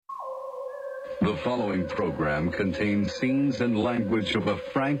The following program contains scenes and language of a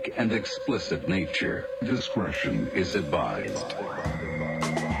frank and explicit nature. Discretion is advised.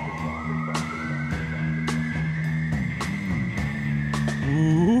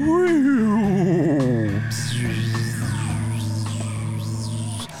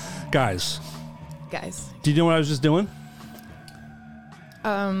 Guys, Guys. do you know what I was just doing?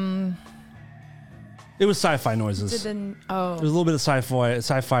 It was sci-fi noises. There was a little bit of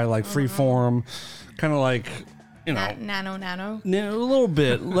sci-fi like freeform, kind of like, you know, Nano. a little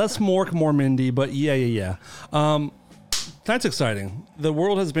bit less Mork, more Mindy, but yeah. That's exciting. The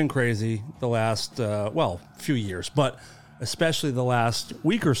world has been crazy the last few years, but especially the last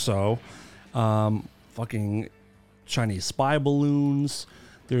week or so. Fucking Chinese spy balloons.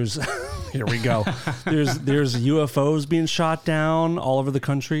 There's here we go. There's UFOs being shot down all over the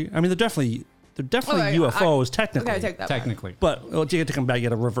country. I mean, they're definitely UFOs technically. But you get to come back, you got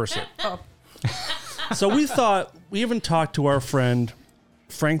to reverse it. Oh. So we thought, we haven't talked to our friend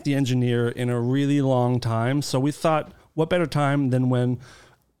Frank the engineer in a really long time. So we thought, what better time than when,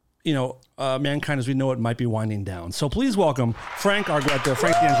 you know, mankind as we know it might be winding down. So please welcome Frank Argueta,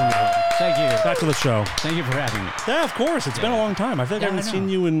 Frank the engineer. Thank you. Back to the show. Thank you for having me. Yeah, of course. It's been a long time. I feel like I haven't seen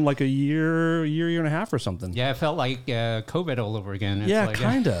you in like a year and a half or something. Yeah, it felt like COVID all over again. It's like,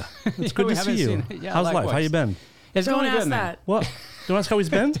 kinda. It's good to see you. How's likewise. life? How you been? It's Don't going ask good, man. that. What? Don't ask how he's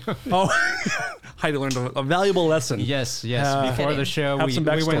been? Oh, Heidi learned a valuable lesson. Yes. Before the show, we went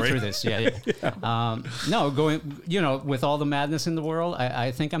backstory. through this. Yeah. With all the madness in the world,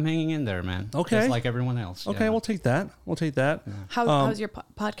 I think I'm hanging in there, man. Okay. Just like everyone else. Okay, we'll take that. Yeah. How's your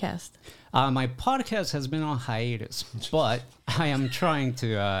podcast? My podcast has been on hiatus, but I am trying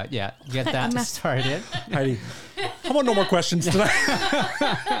to get that started. Heidi, how about no more questions tonight?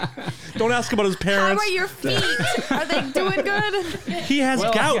 Don't ask about his How parents. are your feet? Are they doing good? He has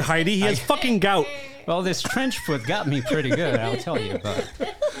gout, Heidi. He has fucking gout. Well, this trench foot got me pretty good, I'll tell you. But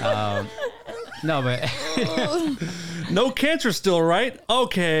No cancer still, right?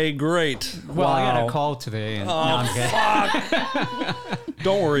 Okay, great. Well, I got a call today. And,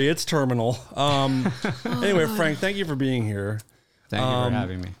 Don't worry, it's terminal. Anyway, Frank, thank you for being here. Thank you for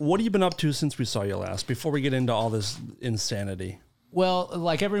having me. What have you been up to since we saw you last? Before we get into all this insanity. Well,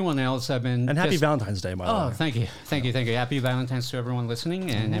 like everyone else, I've been... And happy Valentine's Day, by the way. Oh, thank you. Happy Valentine's to everyone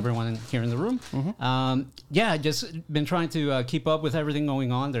listening and everyone here in the room. Just been trying to keep up with everything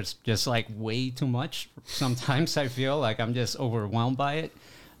going on. There's just like way too much. Sometimes I feel like I'm just overwhelmed by it.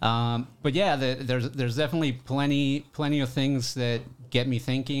 But yeah, there's definitely plenty of things that get me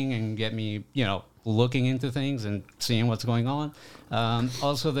thinking and get me, looking into things and seeing what's going on.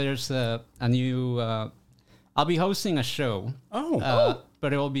 Also, there's a new... I'll be hosting a show. But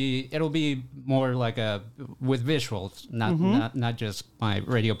it'll be more like with visuals, not just my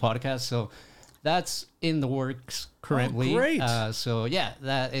radio podcast. So that's in the works currently. Oh, great. So yeah,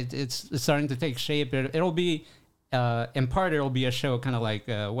 it's starting to take shape. It'll be in part it'll be a show kind of like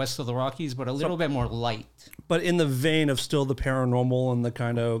West of the Rockies, but a little bit more light. But in the vein of still the paranormal and the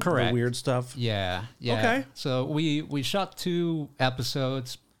kind of the weird stuff. Yeah. Okay. So we shot 2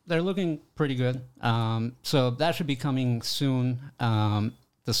 episodes. They're looking pretty good. So that should be coming soon. The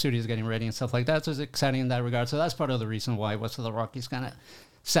studio's getting ready and stuff like that. So it's exciting in that regard. So that's part of the reason why West of the Rockies kind of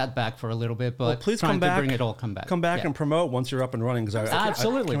sat back for a little bit. But please trying come back. to bring it all back. Come back and promote once you're up and running. Because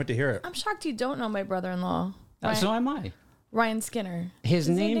Absolutely. I can't wait to hear it. I'm shocked you don't know my brother-in-law. So am I. Ryan Skinner. His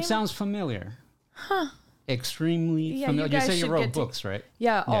name sounds familiar. Huh. Extremely familiar. You say you wrote books, right?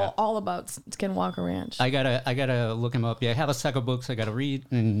 Yeah, all about Skinwalker Ranch. I gotta look him up. Yeah, I have a stack of books I gotta read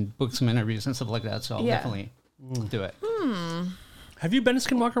and book some interviews and stuff like that. So I'll definitely do it. Have you been to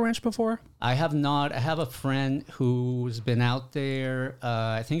Skinwalker Ranch before? I have not. I have a friend who's been out there.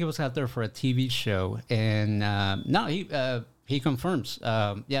 I think it was out there for a TV show, and he confirms.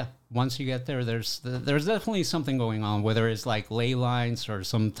 Once you get there, there's definitely something going on, whether it's like ley lines or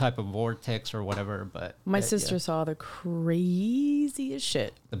some type of vortex or whatever. But my sister saw the craziest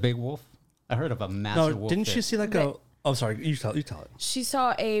shit. The big wolf. I heard of a massive wolf. Didn't she see like a? Oh, sorry. You tell it. She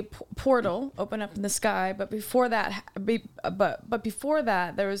saw a portal open up in the sky, but before that,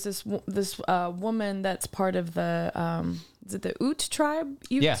 there was this woman that's part of the is it the Ute tribe?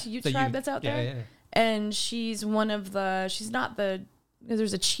 Ute tribe that's out there. Yeah. And she's one of the. She's not the.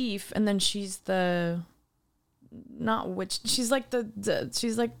 There's a chief, and then she's the. Not witch. She's like the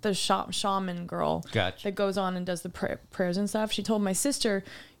shaman girl. Gotcha. That goes on and does the prayers and stuff. She told my sister,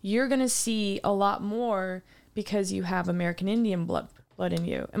 "You're gonna see a lot more because you have American Indian blood in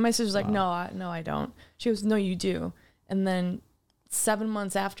you." And my sister's like, "No, I don't." She goes, "No, you do." And then 7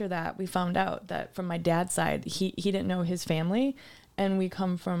 months after that, we found out that from my dad's side, he didn't know his family, and we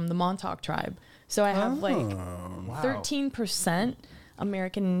come from the Montauk tribe. So I have like 13%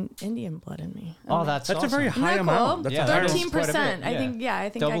 American Indian blood in me. Oh, that's a awesome. very high Isn't that amount. cool? That's Yeah, a very, that is 13%. quite a bit, I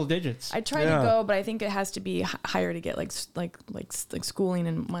think double digits. I tried to go, but I think it has to be higher to get like schooling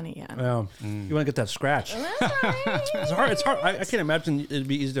and money. Yeah. yeah. You want to get that scratch. That's right. It's hard. It's hard. I can't imagine it'd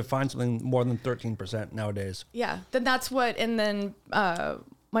be easy to find something more than 13% nowadays. Yeah. Then that's what. And then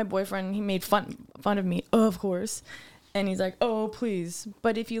my boyfriend, he made fun of me, of course. And he's like, "Oh, please."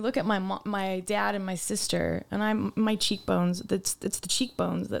 But if you look at my dad and my sister, and my cheekbones, it's the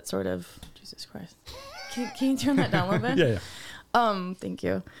cheekbones that sort of, Jesus Christ. Can you turn that down a little bit? Yeah. Thank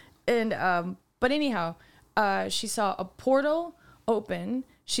you. And but anyhow, she saw a portal open.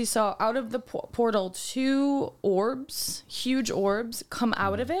 She saw out of the portal 2 orbs, huge orbs, come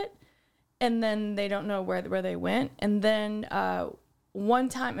out of it, and then they don't know where they went. And then one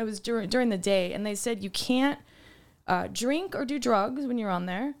time, it was during the day, and they said you can't drink or do drugs when you're on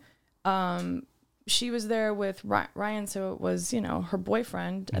there. She was there with Ryan, so it was, her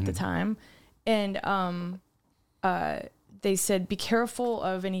boyfriend at the time. And they said, be careful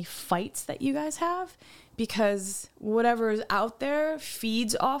of any fights that you guys have, because whatever is out there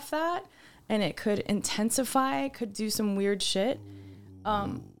feeds off that, and it could intensify, could do some weird shit.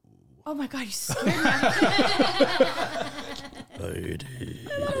 Oh my God, you scared me.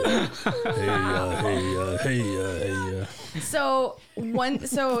 So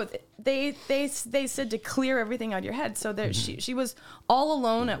they said to clear everything out of your head. So there, she was all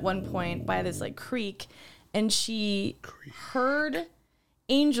alone at one point by this like creek, and she heard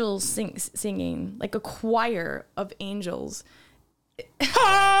angels singing, like a choir of angels.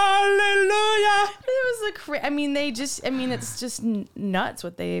 Hallelujah! It was it's just nuts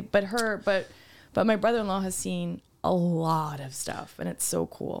what they. But my brother-in-law has seen a lot of stuff, and it's so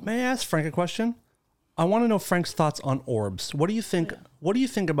cool. May I ask Frank a question? I want to know Frank's thoughts on orbs. What do you think? What do you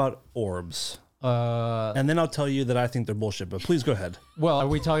think about orbs? And then I'll tell you that I think they're bullshit. But please go ahead. Well, are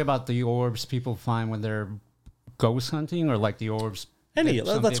we talking about the orbs people find when they're ghost hunting, or like the orbs?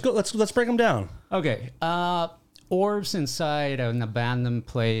 Let's go. Let's break them down. Okay. Orbs inside an abandoned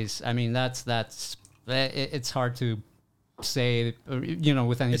place. I mean, it's hard to say,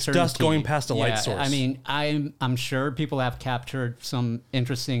 with any It's certainty. dust going past a light source. I mean, I'm sure people have captured some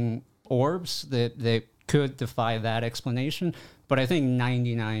interesting orbs that could defy that explanation, but I think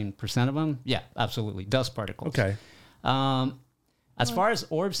 99% of them, yeah, absolutely, dust particles. Okay. As far as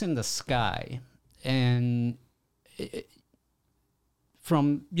orbs in the sky, and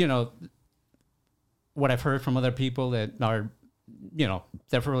from what I've heard from other people that are,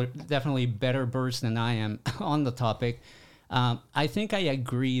 definitely better versed than I am on the topic, I think I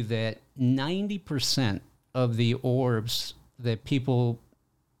agree that 90% of the orbs that people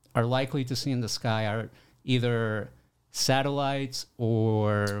are likely to see in the sky are either satellites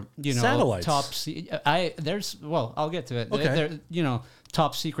or Satellites. I'll get to it. Okay. They're,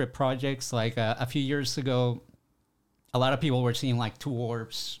 top secret projects. Like a few years ago, a lot of people were seeing like 2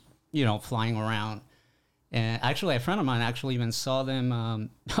 orbs, flying around. And actually, a friend of mine actually even saw them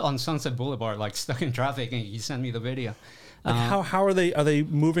on Sunset Boulevard, like stuck in traffic, and he sent me the video. Like how are they? Are they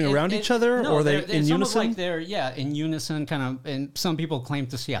moving around each other, or are they in unison? Like they're in unison, kind of. And some people claim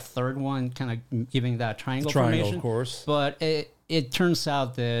to see a third one, kind of giving that triangle formation. Of course. But it turns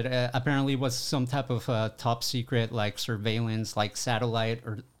out that apparently it was some type of top secret, like surveillance, like satellite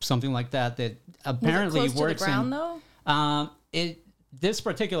or something like that. That apparently was it close works to the ground, though. This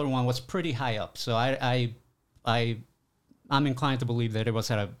particular one was pretty high up, so I'm inclined to believe that it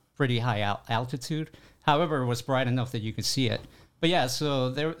was at a pretty high altitude. However, it was bright enough that you could see it. But yeah, so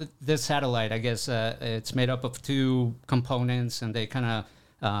this satellite, I guess, it's made up of 2 components, and they kind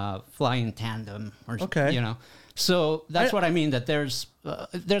of fly in tandem. Okay. So that's what I mean. That there's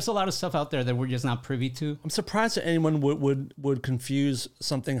a lot of stuff out there that we're just not privy to. I'm surprised that anyone would confuse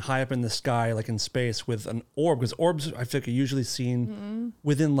something high up in the sky, like in space, with an orb, because orbs, I feel like, are usually seen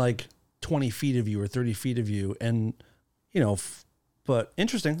within like 20 feet of you or 30 feet of you, and but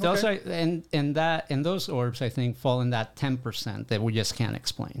interesting. Those Okay. and those orbs, I think, fall in that 10% that we just can't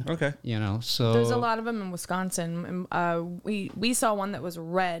explain. Okay. So There's a lot of them in Wisconsin. We saw one that was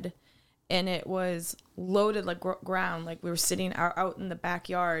red, and it was loaded like ground. Like we were sitting out in the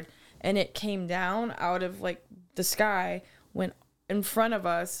backyard, and it came down out of like the sky, went in front of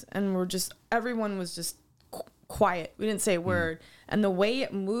us, and everyone was just quiet. We didn't say a word. And the way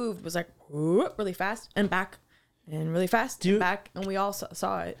it moved was like whoop, really fast and back and really fast and back. And we all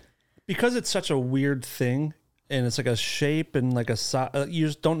saw it. Because it's such a weird thing, and it's like a shape and like a size, you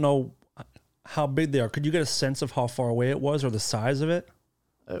just don't know how big they are. Could you get a sense of how far away it was or the size of it?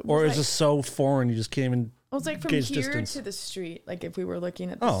 Or is it so foreign you just can't even Well, it's like from gauge here distance. to the street. Like if we were looking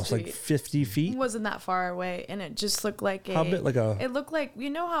at the Oh, it's street. like 50 feet. It wasn't that far away, and it just looked like How big? Like a. It looked like, you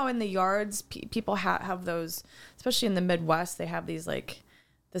know how in the yards people have those, especially in the Midwest, they have these like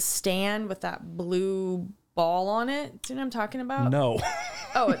the stand with that blue ball on it. Do you know what I'm talking about? No.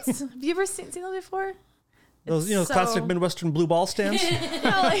 Oh, it's. Have you ever seen those before? Those, It's classic Midwestern blue ball stands.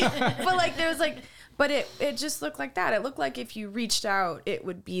 but like there's like, but it just looked like that. It looked like if you reached out, it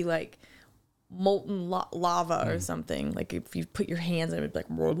would be like molten lava or something. Like if you put your hands in it, it'd be like.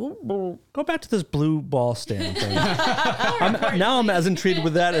 Go back to this blue ball stand thing. Now I'm as intrigued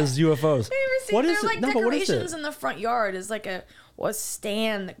with that as UFOs. Have you ever seen? What There is are it? like No, but what is decorations it? in the front yard. Is like a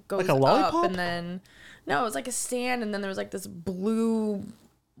stand that goes Like a lollipop? up, and then no, it's like a stand, and then there was like this blue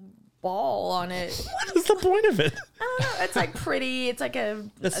ball on it. What is the point of it? I don't know. It's like pretty. It's like a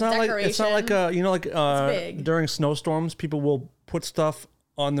It's a not decoration. like it's not like big. during snowstorms people will put stuff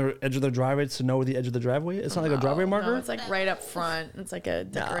on the edge of their driveway to know where the edge of the driveway. It's not like a driveway marker. No, it's like right up front. It's like a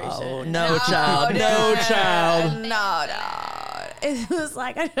decoration. no, child, no child. No. It was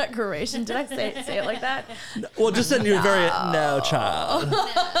like a decoration. Did I say it like that? Well, just then you're very no child.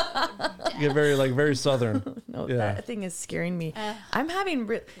 You're very southern. No, Yeah. that thing is scaring me. I'm having.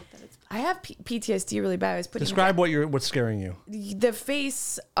 I have PTSD really bad. I was putting Describe what's scaring you. the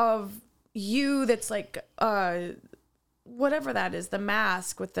face of you. That's like whatever that is. The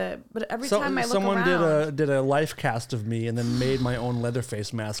mask with the. But every time I look someone around, did a life cast of me and then made my own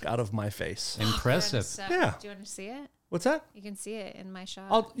Leatherface mask out of my face. Impressive. Yeah. Do you want to see it? What's that? You can see it in my shop.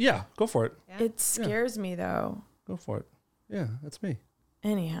 Go for it. it scares me though. Go for it. Yeah, that's me.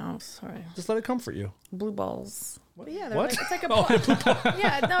 Anyhow, sorry. Just let it comfort you. Blue balls. But yeah, they're What? like, it's like a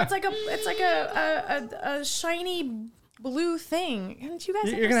yeah, no, it's like a shiny blue thing. And you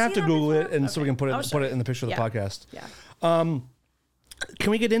guys You're gonna have to Google it, and Okay. so we can put I'll show it you. in the picture of the Yeah. podcast. Yeah.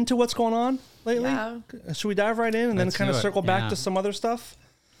 Can we get into what's going on lately? Yeah. Should we dive right in and Let's then kind of do it. circle back Yeah. to some other stuff?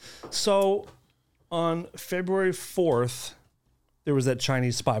 So, on February 4th, there was that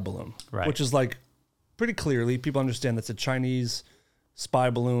Chinese spy balloon, Right. which is like pretty clearly people understand that's a Chinese spy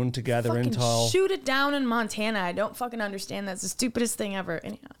balloon to gather Fucking intel. shoot it down in Montana. I don't fucking understand. That's the stupidest thing ever.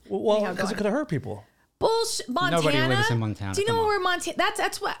 Anyhow, Well, Anyhow, go because it on. could have hurt people. Bullshit. Montana. Nobody lives in Montana. Do you Come know on. where Montana?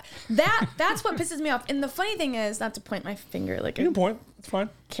 That's what pisses me off. And the funny thing is, not to point my finger like You a can point. It's fine.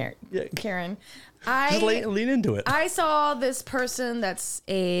 Karen. Yeah. Karen. Just lean into it. I saw this person that's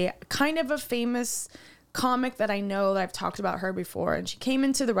a kind of a famous comic that I know that I've talked about her before, and she came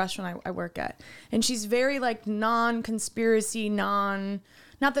into the restaurant I work at, and she's very like non-conspiracy, not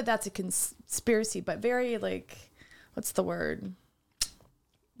that that's a conspiracy, but very like, what's the word?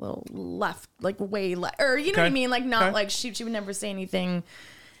 Little left, like way left, or you know what I Okay. mean? Like not Okay. like she would never say anything.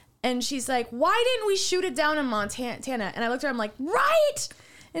 And she's like, "Why didn't we shoot it down in Montana?" And I looked at her, I'm like, "Right."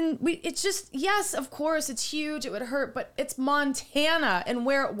 And it's just, yes, of course, it's huge. It would hurt, but it's Montana. And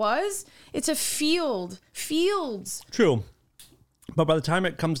where it was, it's a fields. True. But by the time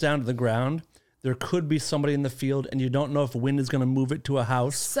it comes down to the ground, there could be somebody in the field, and you don't know if wind is going to move it to a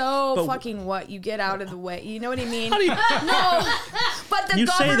house. So But- fucking what? You get out of the way. You know what I mean? How do you- No, but the You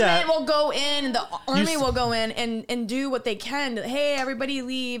say that- government will go in, and the army s- will go in and do what they can. Hey, everybody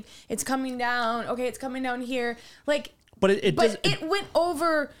leave. It's coming down. Okay, it's coming down here. Like, But it does. it went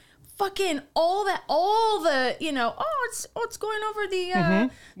over fucking all the, you know, it's going over the,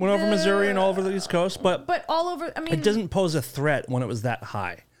 went over Missouri and all over the East Coast, but all over, I mean, it doesn't pose a threat when it was that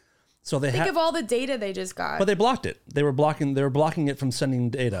high. So they think had, of all the data they just got. but they blocked it. They were blocking it from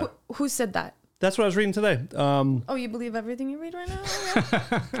sending data. Who said that? That's what I was reading today. Oh, you believe everything you read right now?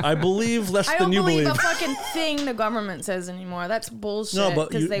 Yeah. I believe less I than don't you believe believe. a fucking thing the government says anymore. That's bullshit. No, but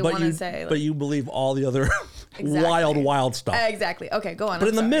because you, they but want you, to say. but you believe all the other Exactly. wild stuff. Exactly. Okay, go on. But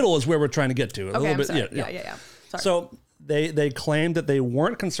in the middle is where we're trying to get to. A Okay, little I'm bit, sorry. Yeah. Sorry. So they claimed that they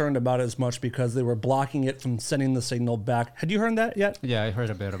weren't concerned about it as much because they were blocking it from sending the signal back. Had you heard that yet? Yeah, I heard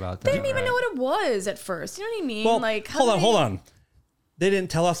a bit about that. they didn't even know what it was at first. You know what I mean? Well, like, how hold do on, they- hold on. They didn't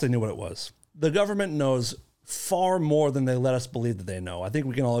tell us they knew what it was. The government knows far more than they let us believe that they know. I think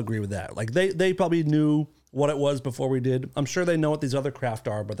we can all agree with that. Like they probably knew what it was before we did. I'm sure they know what these other craft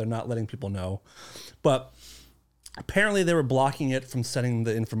are, but they're not letting people know. But apparently they were blocking it from sending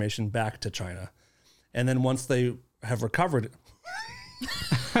the information back to China. And then once they have recovered,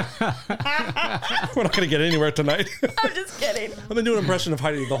 we're not going to get anywhere tonight. I'm just kidding. I've been doing an impression of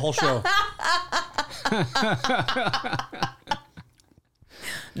Heidi the whole show.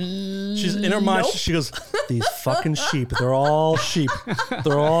 She's in her mind. Nope. She goes, "These fucking sheep. They're all sheep.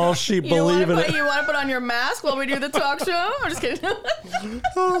 They're all sheep. You want Believe in to it." put on your mask while we do the talk show? I'm just kidding.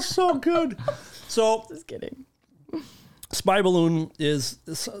 Oh, so good. So just kidding. spy balloon is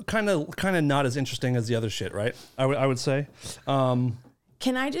kind of not as interesting as the other shit, right? I would say.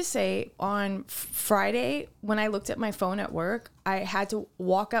 Can I just say, on Friday when I looked at my phone at work, I had to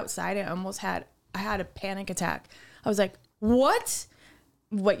walk outside. I had a panic attack. I was like, "What?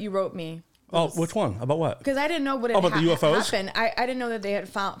 What you wrote me?" Oh, which one? About what? Because I didn't know what had about the UFOs? happened. I didn't know that they had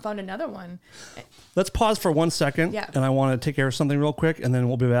found another one. Let's pause for 1 second. Yeah. And I want to take care of something real quick, and then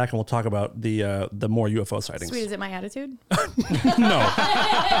we'll be back and we'll talk about the more UFO sightings. Sweet, is it my attitude? No.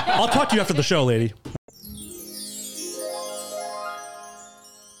 I'll talk to you after the show, lady.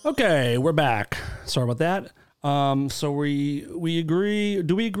 Okay, we're back. Sorry about that. So we agree.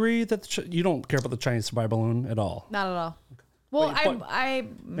 Do we agree that you don't care about the Chinese spy balloon at all? Not at all. Well, I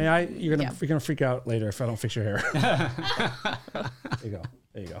May I? You're gonna freak out later if I don't fix your hair. There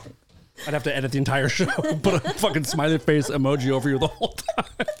you go. I'd have to edit the entire show, put a fucking smiley face emoji over you the whole time.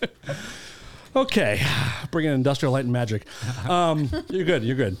 Okay, bring in industrial light and magic. You're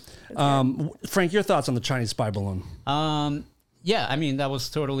good. Frank, your thoughts on the Chinese spy balloon? Yeah, I mean, that was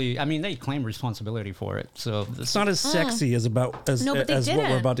totally. I mean, they claim responsibility for it, so It's not as sexy as No, but they what we're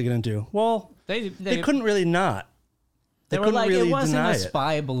didn't. about to get into. Well, they couldn't really not. They were couldn't like, really it wasn't deny a it.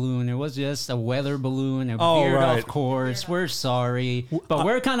 spy balloon. It was just a weather balloon. It Oh, veered right. off course. We're sorry, but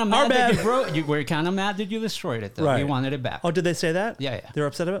we're kind of mad bad. that we're kind of mad that you destroyed it. Though Right. we wanted it back. Oh, did they say that? Yeah. They're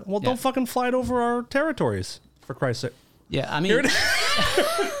upset about it? Well, Yeah. don't fucking fly it over our territories, for Christ's sake. Yeah, I mean, Here it is.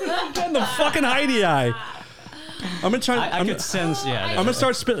 In the fucking Heidi eye. I'm gonna try. I could sense. Yeah, I'm gonna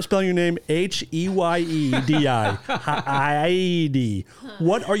start spelling your name Heyedi. Heidi.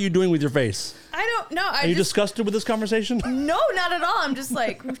 What are you doing with your face? I don't know. Are you disgusted with this conversation? No, not at all. I'm just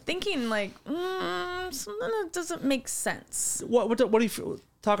like thinking like something that doesn't make sense. What do you feel?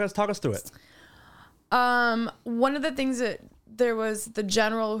 Talk us through it. One of the things that there was the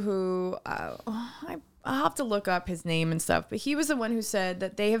general who I'll have to look up his name and stuff, but he was the one who said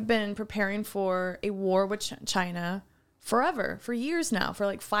that they have been preparing for a war with China forever, for years now, for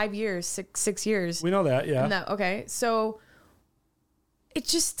like 5 years, six years. We know that, yeah. No, okay, so it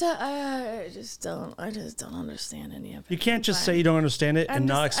just I just don't understand any of it. You can't just say you don't understand it and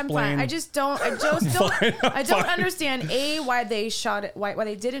not I'm explain. fine. I just don't I don't understand why they shot it, why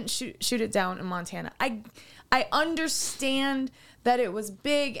they didn't shoot it down in Montana. I understand that it was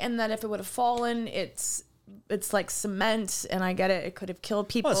big and that if it would have fallen, it's like cement, and I get it. It could have killed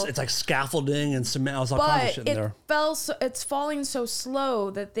people. Well, it's like scaffolding and cement. All kinds of shit in there. It's falling so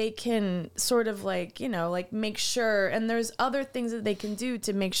slow that they can sort of like, make sure. And there's other things that they can do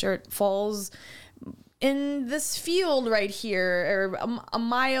to make sure it falls in this field right here, or a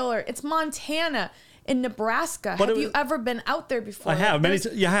mile, or it's Montana. In Nebraska, have you ever been out there before? I have.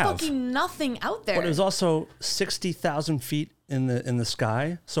 You have. Fucking nothing out there. But it was also 60,000 feet in the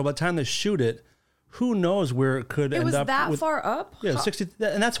sky. So by the time they shoot it, who knows where it could end up. It was that far up? Yeah, 60,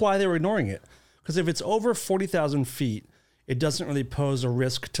 and that's why they were ignoring it. Because if it's over 40,000 feet, it doesn't really pose a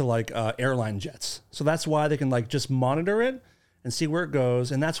risk to like airline jets. So that's why they can like just monitor it and see where it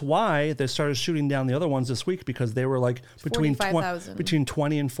goes. And that's why they started shooting down the other ones this week, because they were like between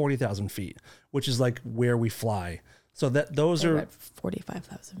 20 and 40,000 feet, which is like where we fly. So those are at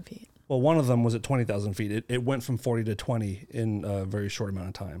 45,000 feet. Well, one of them was at 20,000 feet. It went from 40 to 20 in a very short amount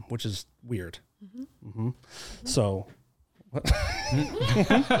of time, which is weird. So, okay,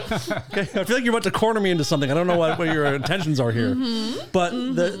 I feel like you're about to corner me into something. I don't know what your intentions are here. But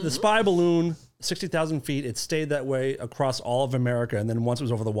the spy balloon, 60,000 feet, it stayed that way across all of America. And then once it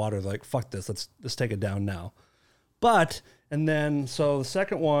was over the water, they're like, fuck this, let's take it down now. And then the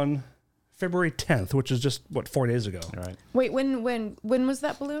second one, February 10th, which is just 4 days ago. All right. Wait, when was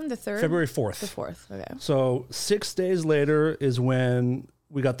that balloon? The 3rd? February 4th. The 4th, okay. So 6 days later is when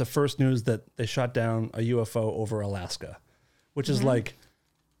we got the first news that they shot down a UFO over Alaska, which is like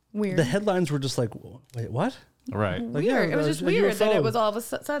weird. The headlines were just like, wait, what? Right. Like, Weird. yeah, It was just a weird that UFO. it was all of a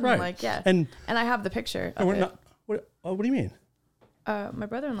sudden Right. like, yeah. And I have the picture of we're it. not. What do you mean? My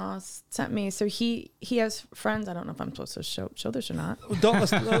brother-in-law sent me. So he has friends. I don't know if I'm supposed to show this or not.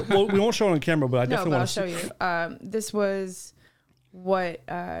 Well, we won't show it on camera, but I No, definitely but I'll want show to. you. This was what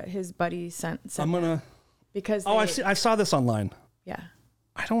his buddy sent I'm gonna. him, because I saw this online. yeah.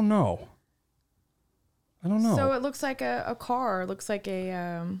 I don't know. So it looks like a car. It looks like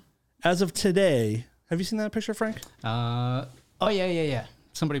a As of today, have you seen that picture, Frank? Oh yeah.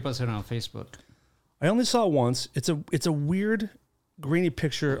 Somebody posted it on Facebook. I only saw it once. It's a weird, grainy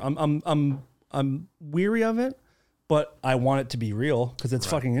picture. I'm weary of it, but I want it to be real because it's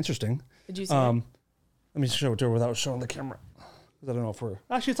fucking interesting. Did you see it? Let me show it to her without showing the camera. Because I don't know if we're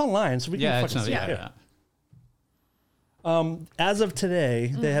actually it's online, so we can fucking see it. Yeah. As of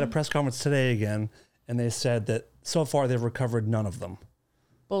today, they had a press conference today again, and they said that so far they've recovered none of them.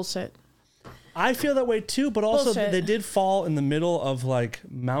 Bullshit. I feel that way too, but also Bullshit. they did fall in the middle of like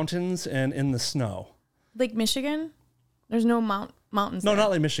mountains and in the snow. Lake Michigan? There's no mountains No, there.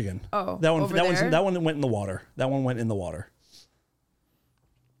 not Lake Michigan. Oh, that one. over That there? that one went in the water. That one went in the water.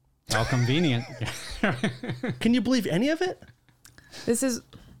 How convenient. Can you believe any of it?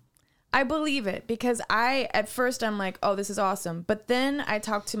 I believe it because at first I'm like, oh, this is awesome. But then I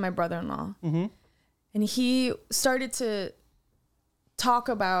talked to my brother-in-law and he started to talk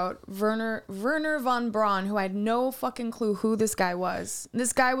about Werner von Braun, who I had no fucking clue who this guy was.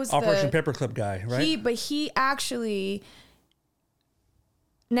 This guy was Operation Paperclip guy, right? But he actually,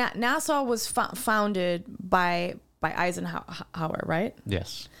 NASA was founded by Eisenhower, right?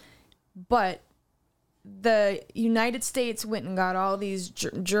 Yes. But the United States went and got all these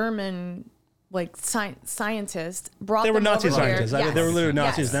German like scientists, brought They were them Nazi over scientists. Here. I mean, they were literally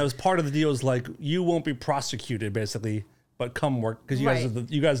Nazis. Yes. And that was part of the deal. Is like you won't be prosecuted, basically, but come work because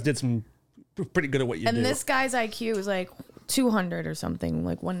you guys did some pretty good at what you do. And this guy's IQ was like 200 or something,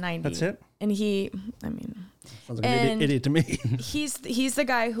 like 190. That's it? And Sounds like an idiot to me. he's the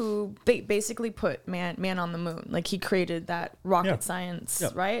guy who basically put man on the moon. Like he created that rocket science,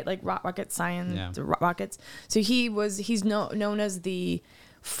 right? Like rocket science, rockets. So he's known as the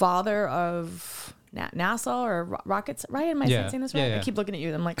father of NASA or rockets, right? Am I saying this right? Yeah. I keep looking at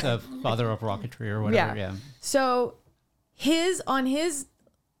you. I'm like, The father of rocketry or whatever. Yeah. So on his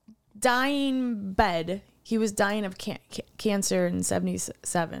dying bed, he was dying of cancer in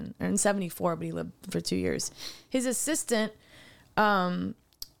 77 or in 74, but he lived for 2 years. His assistant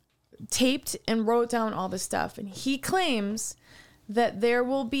taped and wrote down all the stuff, and he claims that there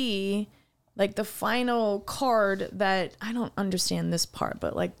will be like the final card that I don't understand this part,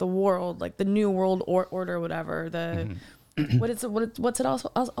 but like the world, like the new world order, whatever the. What's it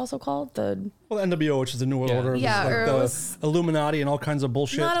also called? The NWO, which is the New World Order. Yeah, like or the it was, Illuminati and all kinds of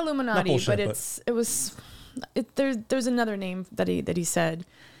bullshit. not Illuminati, bullshit, but there's another name that he said,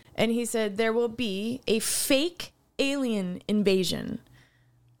 and he said there will be a fake alien invasion.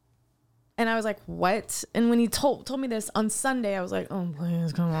 And I was like, what? And when he told me this on Sunday, I was like, oh,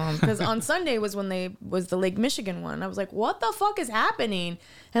 please, come on. Because on Sunday was when was the Lake Michigan one. I was like, what the fuck is happening?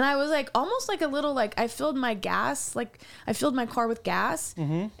 And I was like, almost like a little, like, I filled my car with gas.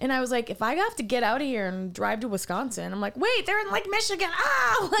 Mm-hmm. And I was like, if I have to get out of here and drive to Wisconsin, I'm like, wait, they're in Lake Michigan.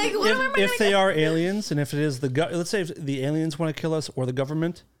 Ah, like, what am I if they are aliens, and if it is let's say if the aliens want to kill us or the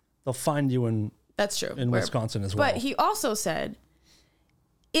government, they'll find you in That's true. in Wisconsin as well. But he also said,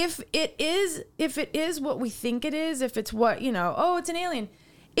 if it is what we think it is, if it's what, it's an alien,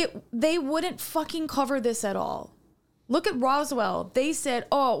 they wouldn't fucking cover this at all. Look at Roswell. They said,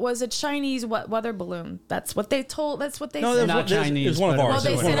 oh, it was a Chinese weather balloon. That's what they told. That's what they said. Not Chinese. It was one of ours.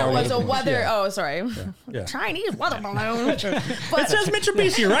 Well, they said it was a weather. Yeah. Oh, sorry. Yeah. Chinese weather balloon. It says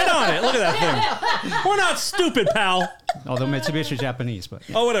Mitsubishi right on it. Look at that thing. We're not stupid, pal. Although Mitsubishi is Japanese, but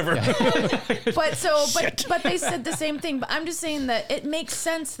Oh, whatever. But they said the same thing. But I'm just saying that it makes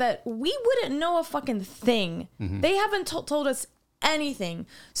sense that we wouldn't know a fucking thing. Mm-hmm. They haven't told us anything.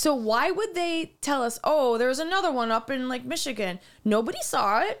 So why would they tell us, oh, there's another one up in like Michigan? Nobody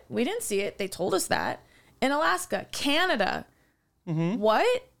saw it. We didn't see it. They told us that. In Alaska, Canada. Mm-hmm.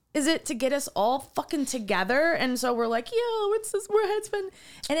 What? Is it to get us all fucking together? And so we're like, yo, what's this? We're headspin.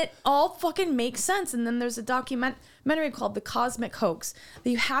 And it all fucking makes sense. And then there's a documentary called The Cosmic Hoax that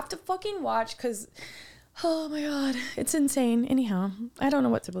you have to fucking watch because, oh my God, it's insane. Anyhow, I don't know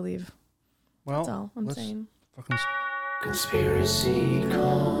what to believe. Well, that's all I'm saying. Fucking Conspiracy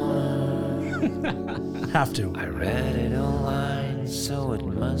Corner. have to. I read it online, so it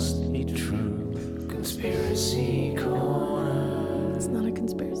must be true. Conspiracy Corner. It's not a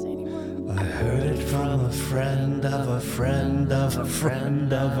conspiracy anymore. I heard it from a friend of a friend of a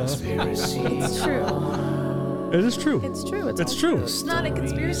friend of a conspiracy. It's true. It is true. It's true. It's true. It's not a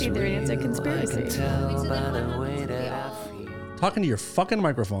conspiracy theory. It's a conspiracy. Tell by the way that I feel. Talking to your fucking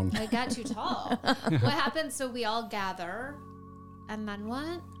microphone. I got too tall. What happens? So we all gather, and then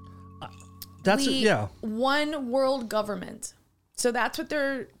what? That's one world government. So that's what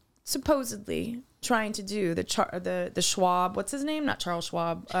they're supposedly trying to do. The Schwab. What's his name? Not Charles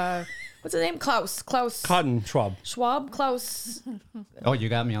Schwab. What's his name? Klaus. Cotton Schwab. Klaus. oh, you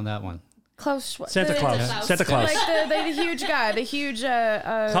got me on that one. Klaus Schwab. Santa Claus. Santa Claus. Like the huge guy. The huge.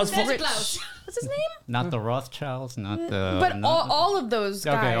 Klaus rich. Klaus. What's his name? Not the Rothschilds, not the. But not, all of those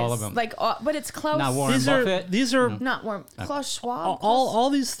guys. Okay, all of them. Like, but it's Klaus. Not Warren Buffett. These are Not Warren. Klaus Schwab. all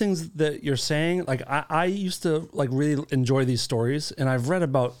these things that you're saying. Like I used to like really enjoy these stories, and I've read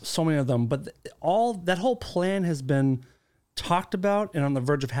about so many of them. But that whole plan has been talked about and on the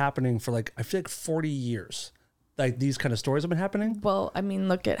verge of happening for like, I feel like 40 years. Like these kind of stories have been happening. Well, I mean,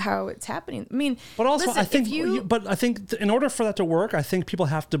 look at how it's happening. I mean, But also, listen, I think, if I think in order for that to work, I think people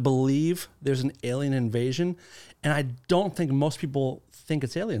have to believe there's an alien invasion, and I don't think most people think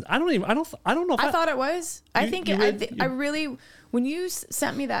it's aliens. I don't know. If I thought it was. I think you I really, when you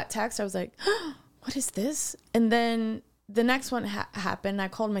sent me that text, I was like, what is this? And then the next one happened. I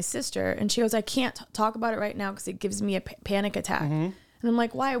called my sister, and she goes, I can't talk about it right now because it gives me a panic attack. Mm-hmm. And I'm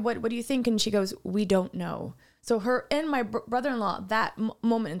like, why? What do you think? And she goes, we don't know. So her and my brother-in-law, that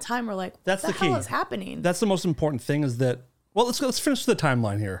moment in time, were like, That's what the the hell key. is happening? That's the most important thing is that. Well, let's finish the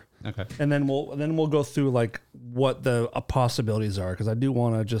timeline here. Okay. And then we'll go through like what the possibilities are, because I do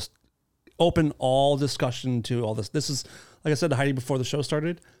want to just open all discussion to all this. This is, like I said to Heidi before the show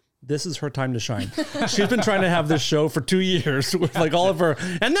started, this is her time to shine. She's been trying to have this show for 2 years with like all of her,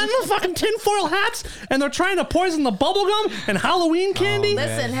 and then the fucking tinfoil hats, and they're trying to poison the bubblegum and Halloween candy.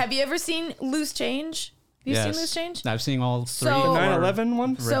 Listen, have you ever seen Loose Change? Have you seen Loose Change? I've seen all three. So- or 9/11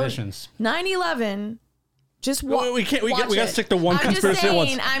 one? revisions. 9/11. Just watch. We can't. We watch gotta it. stick to one conspiracy at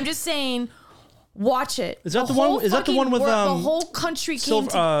once. I'm just saying. Watch it. Is that the one- whole is that the one fucking with, the whole country came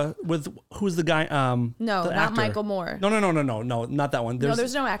Silver, with who's the guy? No, the not actor. Michael Moore. No, not that one.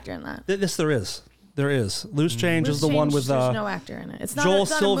 There's no actor in that. Yes, there is. There is. Loose Change Loose is the one Change, with there's no actor in it. It's not Joel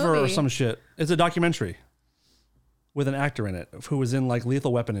it's not Silver a or movie. some shit. It's a documentary with an actor in it who was in like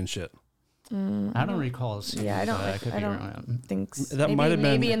Lethal Weapon and shit. I don't recall seeing Yeah, I don't. that. Could I be don't wrong. think That maybe, might have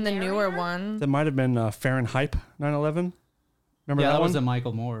been- maybe in the newer one. That might have been Fahrenheit 9/11. Remember Yeah, that that one? was a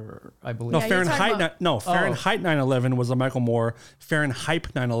Michael Moore, I believe. No, Yeah, you're talking Fahrenheit. about- Fahrenheit 9/11 was a Michael Moore.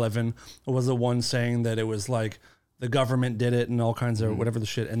 Fahrenheit 9/11 was the one saying that it was like the government did it and all kinds of whatever the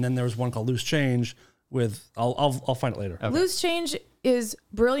shit. And then there was one called Loose Change with I'll find it later. Loose Change is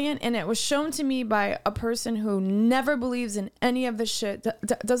brilliant, and it was shown to me by a person who never believes in any of the shit,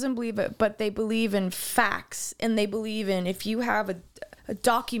 doesn't believe it, but they believe in facts, and they believe in if you have a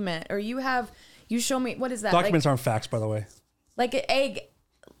document or you show me, what is that? Documents aren't facts, by the way. Like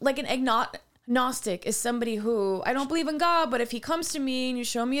an agnostic is somebody who I don't believe in God, but if he comes to me and you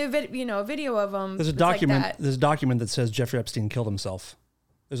show me a video of him, There's a it's document. Like that. There's a document that says Jeffrey Epstein killed himself.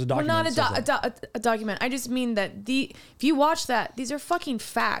 There's a Well, document. not that says that. a document. I just mean that if you watch that, these are fucking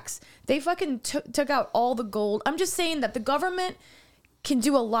facts. They fucking took out all the gold. I'm just saying that the government can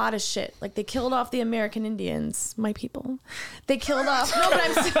do a lot of shit. Like they killed off the American Indians, my people. They killed off. No, but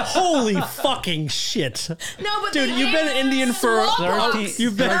I'm saying, Holy fucking shit! no, but Dude, they you've been did Indian for smallpox.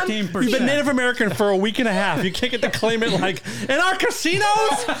 you've been 13%. Native American for a week and a half. You can't get to claim it like in our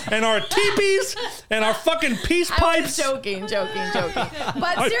casinos and our teepees and our fucking peace I pipes. was joking. But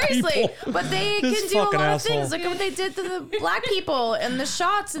My seriously, people. but they This can do a lot fucking of asshole. things. Look at what they did to the black people and the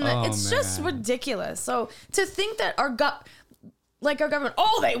shots, and Oh, it's just man. ridiculous. So to think that our government,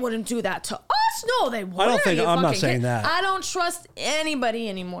 they wouldn't do that to us. No, they wouldn't. I don't think- You I'm not fucking saying kid. that. I don't trust anybody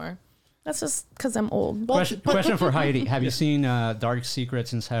anymore. That's just because I'm old. Question for Heidi. Have you seen Dark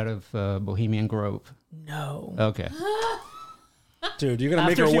Secrets inside of Bohemian Grove? No. Okay. Dude, you're gonna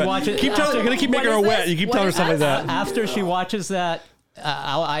make After her she wet. watches- You're gonna keep making What her is wet. this? You keep What telling her is stuff like this? that. After she watches that,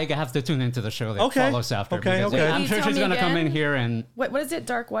 I have to tune into the show that Okay. follows after. Okay, because okay. I'm Can you sure tell she's me going to come in again? here and What is it?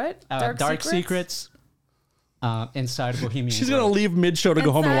 Dark what? Dark Secrets inside Bohemian She's Grove. gonna leave mid-show to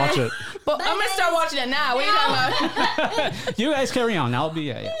go home and watch it. But I'm gonna start watching it now. What are you talking about? You guys carry on. I'll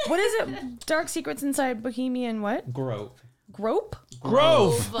be What is it? Dark Secrets inside Bohemian what? Grove. Grope?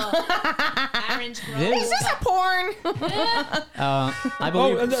 Grove. Orange Grove. This- Is this a porn? I Oh,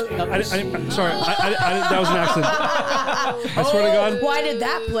 believe. sorry. That was an accident. I swear to God. Why did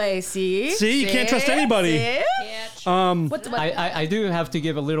that play? See? See, you can't trust anybody. See? Catch. What? I do have to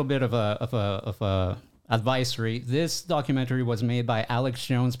give a little bit of a advisory. This documentary was made by Alex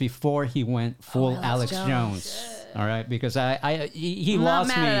Jones before he went full Alex Jones. All right, because he I'm lost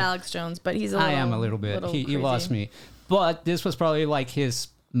not mad me. at Alex Jones, but he's a little. I am a little bit. He crazy. lost me, but this was probably like his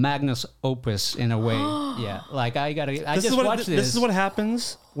magnus opus in a way. Yeah, like I This just watched this. This is what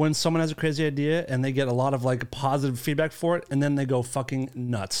happens when someone has a crazy idea and they get a lot of like positive feedback for it, and then they go fucking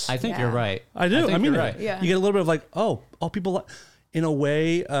nuts. I think Yeah. you're right. I do. I mean, you're right. Yeah. You get a little bit of like, oh, people, in a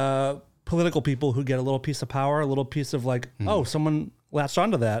way, political people who get a little piece of power, a little piece of like, oh, someone latched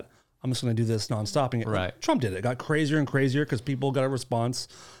onto that. I'm just going to do this nonstop. And Right. Trump did it. It got crazier and crazier because people got a response.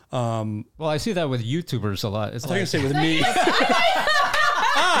 Well, I see that with YouTubers a lot. It's I think I like, say with me.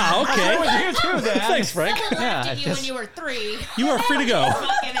 Okay. you too, Dad. Thanks, Frank. Someone laughed at you just- when you were 3. You are free to go.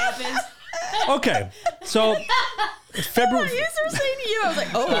 Fucking happens. Okay. So February. You were saying to you, I was like,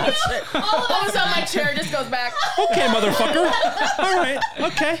 oh shit. All of a sudden, my chair just goes back. Okay, motherfucker. All right.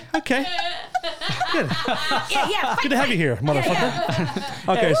 Okay. Yeah. Good to have you here, motherfucker.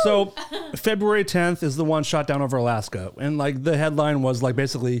 Okay, so February 10th is the one shot down over Alaska. And like the headline was like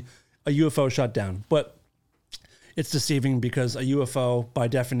basically a UFO shot down. But it's deceiving because a UFO, by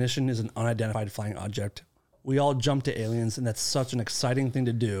definition, is an unidentified flying object. We all jump to aliens, and that's such an exciting thing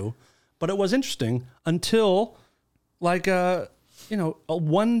to do. But it was interesting until, like,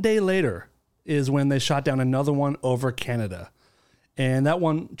 one day later is when they shot down another one over Canada. And that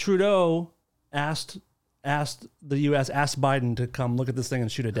one, Trudeau asked the U.S., asked Biden to come look at this thing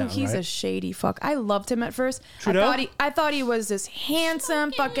and shoot it down. He's a shady fuck. I loved him at first. Trudeau? I thought he was this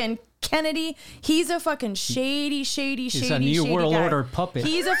handsome fucking Kennedy. He's a fucking shady He's a New World guy. Order puppet.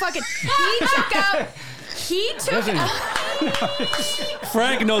 He's a fucking. He took out.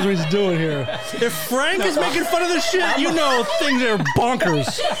 Frank knows what he's doing here. If Frank is making fun of this shit, you know things are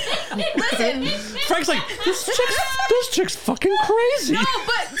bonkers. Listen. Frank's like, this chick's fucking crazy. No,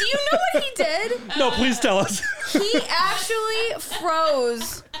 but do you know what he did? No, please tell us. He actually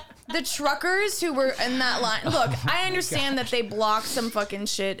froze the truckers who were in that line. Look, I understand that they blocked some fucking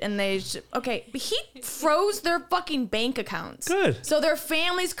shit and okay, but he froze their fucking bank accounts. Good. So their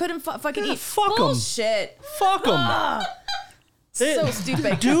families couldn't fucking eat. Fuck 'em. Bullshit. Fuck them. So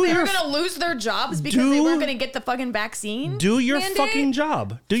stupid. Do They your- were gonna lose their jobs because they weren't gonna get the fucking vaccine. Do your mandate? fucking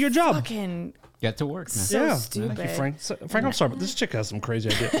job. Do your job. Fucking Get to work, man. so stupid. Thank you, Frank. Frank, I'm sorry, but this chick has some crazy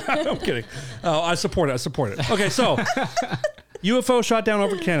idea. I'm kidding. Oh, I support it. Okay, so UFO shot down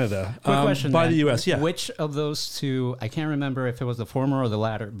over Canada Quick question, by man. the U.S. Yeah. Which of those two? I can't remember if it was the former or the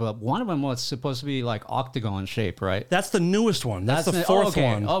latter, but one of them was supposed to be like octagon shape, right? That's the newest one. That's the fourth okay.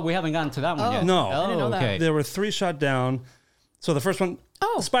 one. Oh, we haven't gotten to that one yet. No. Oh, I didn't know that. okay. There were 3 shot down. So the first one,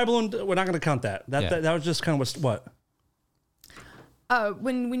 the spy balloon, we're not going to count that. That was just kind of what?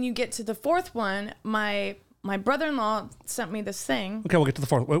 When you get to the fourth one, my brother-in-law sent me this thing. Okay, we'll get to the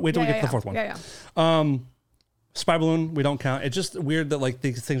fourth. Wait till we get to the fourth one. Yeah. Spy balloon, we don't count. It's just weird that like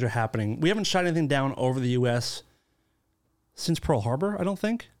these things are happening. We haven't shot anything down over the U.S. since Pearl Harbor, I don't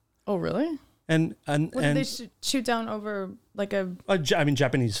think. Oh, really? And What did they shoot down over like a?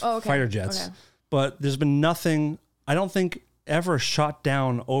 Japanese fighter jets. Okay. But there's been nothing, I don't think, ever shot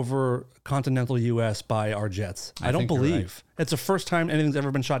down over continental U.S. by our jets. I don't think you're believe. It's the first time anything's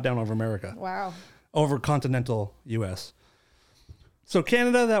ever been shot down over America. Wow. Over continental U.S. So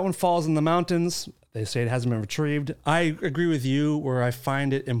Canada, that one falls in the mountains. They say it hasn't been retrieved. I agree with you where I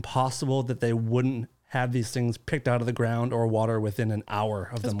find it impossible that they wouldn't have these things picked out of the ground or water within an hour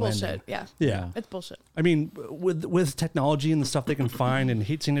of It's them bullshit. landing. Yeah. Yeah. It's bullshit. I mean, with technology and the stuff they can find and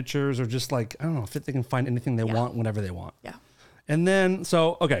heat signatures or just like, I don't know, if they can find anything they want whenever they want. Yeah. And then,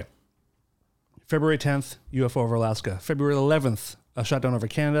 February 10th, UFO over Alaska. February 11th, a shot down over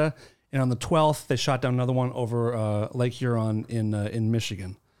Canada. And on the 12th, they shot down another one over Lake Huron in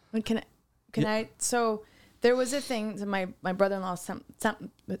Michigan. And can I? So there was a thing that my brother-in-law sent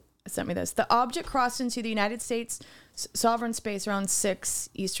me this. The object crossed into the United States sovereign space around 6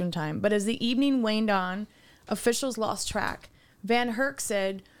 Eastern time. But as the evening waned on, officials lost track. Van Herk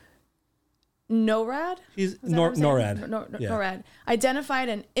said NORAD? He's Is that what I'm saying? NORAD. Yeah. NORAD identified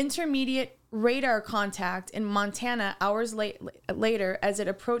an intermediate radar contact in Montana hours later as it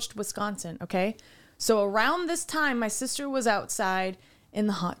approached Wisconsin. Okay. So around this time, my sister was outside in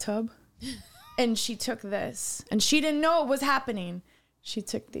the hot tub and she took this and she didn't know it was happening. She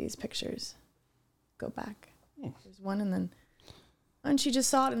took these pictures. Go back. There's one and she just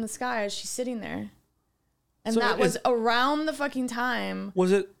saw it in the sky as she's sitting there. And So that was around the fucking time.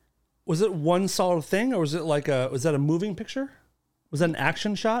 Was it one solid thing or was that a moving picture? Was that an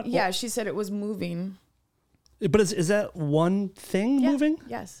action shot? Yeah, she said it was moving. But is that one thing moving?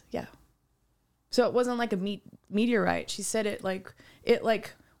 Yes. Yeah. So it wasn't like a meteorite. She said it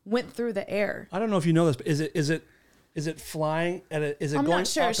went through the air. I don't know if you know this, but is it flying at a, is it I'm going not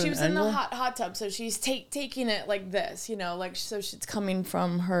sure. up She an was in the angle? hot tub, so she's taking it like this, so she's coming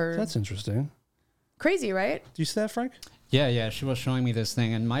from her. That's interesting. Crazy, right? Do you see that, Frank? Yeah. She was showing me this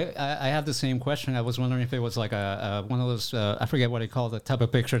thing, and I had the same question. I was wondering if it was like a one of those I forget what they call the type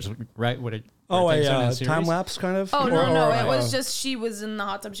of pictures, right? Would it? Oh, things are in a series? time lapse kind of? Oh no! Or, It was just she was in the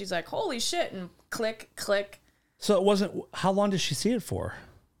hot tub. She's like, "Holy shit!" and click. So it wasn't. How long did she see it for?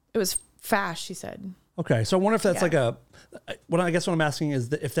 It was fast. She said. Okay, so I wonder if that's Yeah. what I'm asking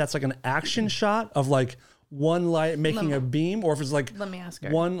is if that's like an action shot of like one light making a beam, or if it's like Let me ask her.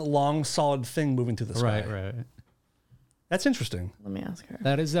 one long solid thing moving through the sky. Right. That's interesting. Let me ask her.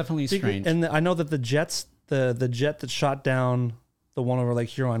 That is definitely strange. And I know that the jet that shot down the one over Lake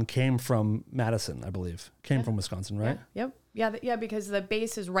Huron came from Madison, I believe. Came from Wisconsin, right? Yep. Yeah. Because the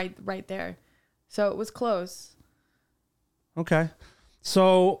base is right there, so it was close. Okay.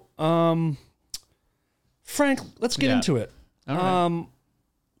 So Frank, let's get Yeah. into it. All right.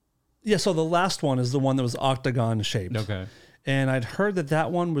 Yeah, so the last one is the one that was octagon shaped. Okay. And I'd heard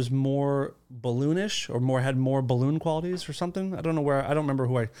that one was more balloonish or had more balloon qualities or something. I don't remember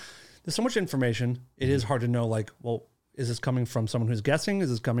there's so much information. It is hard to know, like, well, is this coming from someone who's guessing?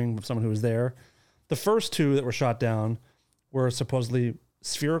 Is this coming from someone who was there? The first two that were shot down were supposedly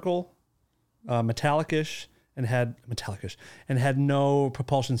spherical, metallic-ish, and had no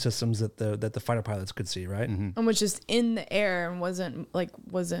propulsion systems that the fighter pilots could see, right? And was just in the air and wasn't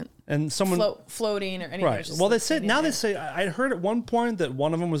And someone floating or anything. It right. was just Well, they like say sitting now in they it. say I heard at one point that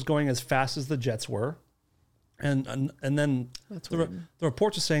one of them was going as fast as the jets were, and then the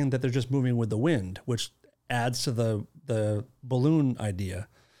reports are saying that they're just moving with the wind, which adds to the balloon idea.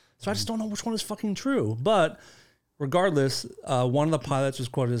 So I just don't know which one is fucking true. But regardless, one of the pilots was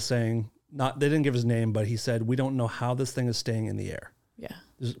quoted as saying, they didn't give his name, but he said, "We don't know how this thing is staying in the air. Yeah.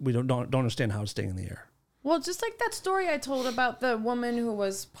 We don't understand how it's staying in the air." Well, just like that story I told about the woman who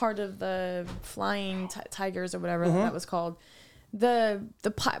was part of the flying tigers or whatever that was called. The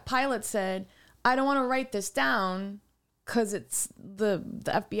pilot said, "I don't want to write this down because it's the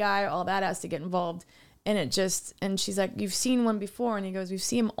FBI, all that has to get involved." And she's like, "You've seen one before," and he goes, "We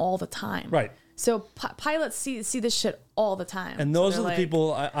see them all the time." Right. So pilots see this shit all the time. And So those they're are the like,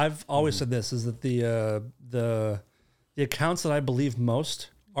 people I've always said this is that the accounts that I believe most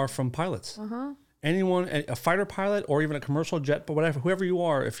are from pilots. Anyone, a fighter pilot or even a commercial jet, but whatever, whoever you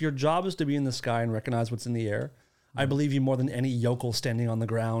are, if your job is to be in the sky and recognize what's in the air, I believe you more than any yokel standing on the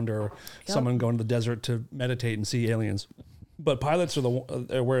ground or someone going to the desert to meditate and see aliens. But pilots are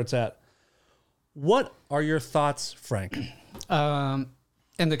where it's at. What are your thoughts, Frank?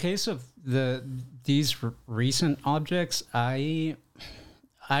 In the case of these recent objects, I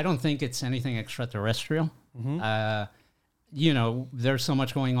don't think it's anything extraterrestrial. There's so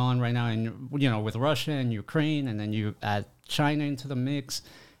much going on right now, with Russia and Ukraine, and then you add China into the mix.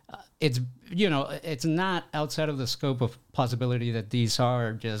 It's not outside of the scope of possibility that these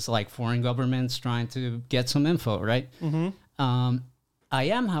are just like foreign governments trying to get some info, right? I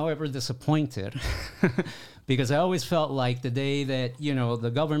am, however, disappointed because I always felt like the day that,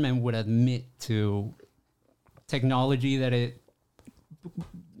 the government would admit to technology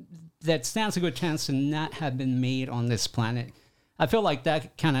that stands a good chance to not have been made on this planet. I feel like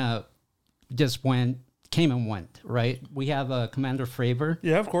that kind of just came and went, right? We have Commander Fravor.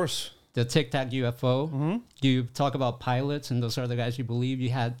 Yeah, of course. The Tic Tac UFO. You talk about pilots, and those are the guys you believe. You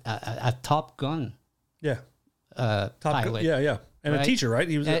had a Top Gun Yeah. pilot. Yeah. And Right? a teacher, right?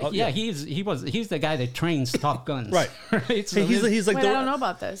 He was. He's the guy that trains Top Guns. Right. Right? So He's like Wait, I don't know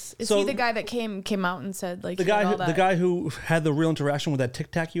about this. Is So- he the guy that came out and said like the he had all that? guy who had the real interaction with that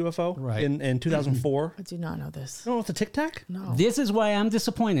Tic Tac UFO Right. in 2004. I do not know this. You don't know what the Tic Tac? No. This is why I'm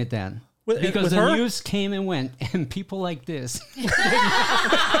disappointed then. Because with the her? news came and went, and people like this.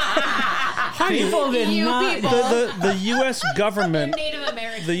 People did You not. people. The U.S. government Native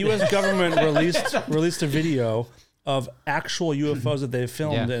American. the U.S. government released a video of actual UFOs that they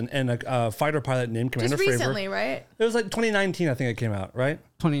filmed Yeah. and a fighter pilot named Commander Just Fravor. recently, right? It was like 2019, I think it came out, right?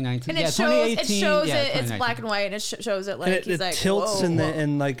 2019. And yeah, it shows yeah, it. It's 2019. black and white, and it shows it like And he's it like tilts whoa, in whoa.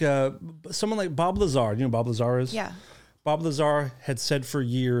 and like someone like Bob Lazar. You know who Bob Lazar is? Yeah. Bob Lazar had said for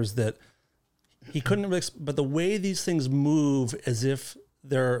years that he couldn't, but the way these things move as if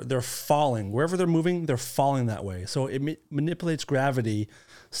they're falling wherever they're moving, they're falling that way. So it manipulates gravity,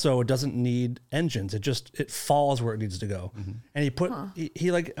 so it doesn't need engines. It falls where it needs to go. And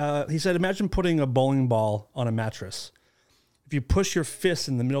he said, imagine putting a bowling ball on a mattress. If you push your fist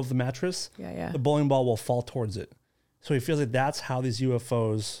in the middle of the mattress, Yeah. the bowling ball will fall towards it. So he feels like that's how these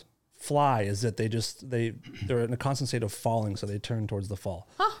UFOs fly, is that they're in a constant state of falling, so they turn towards the fall.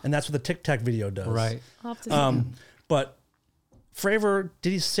 And that's what the Tic Tac video does. Right. I'll have to see. But Fravor,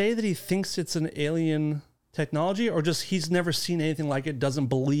 did he say that he thinks it's an alien technology, or just he's never seen anything like it, doesn't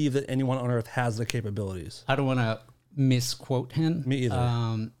believe that anyone on Earth has the capabilities? I don't want to misquote him. Me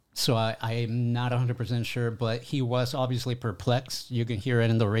either. So I am not 100% sure, but he was obviously perplexed. You can hear it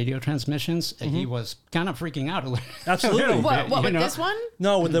in the radio transmissions. He was kind of freaking out a little. Absolutely. What you with know? this one?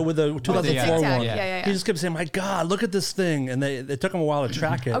 No, with the 2004 Tic one. Tac, yeah. yeah. He just kept saying, "My God, look at this thing," and they took him a while to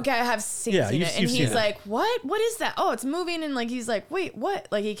track it. Okay, I have seen Yeah, it, you've and seen he's it. like, "What? What is that? Oh, it's moving!" And like he's like, "Wait, what?"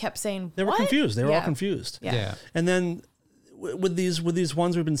 Like he kept saying, They were "What?" confused. They were all Yeah. confused. Yeah. And then with these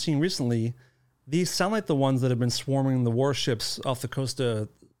ones we've been seeing recently, these sound like the ones that have been swarming the warships off the coast of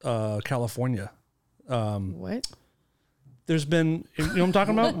California. What? There's been, you know what I'm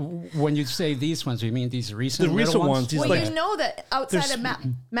talking about? When you say these ones, you mean these recent The little recent ones, these Well, like you know that outside there's-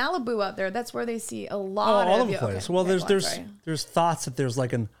 of Malibu out there, that's where they see a lot all of over the you. place. Okay, Well, okay, there's sorry. thoughts that there's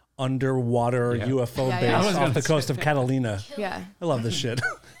like an underwater UFO Yeah, base yeah. I was off gonna the coast of Catalina. Yeah. I love this shit.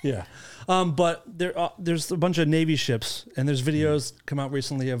 Yeah. But there's a bunch of Navy ships, and there's videos come out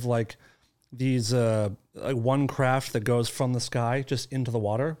recently of like these like one craft that goes from the sky just into the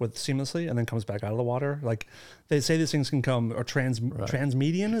water with seamlessly and then comes back out of the water. Like they say these things can come, or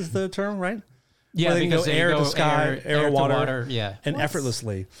transmedian is the term, right? Yeah, Where they can because go they air go to sky, air to water, yeah. and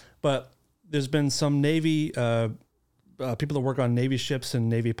effortlessly. But there's been some Navy people that work on Navy ships and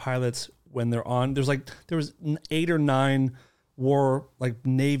Navy pilots when they're on. There was 8 or 9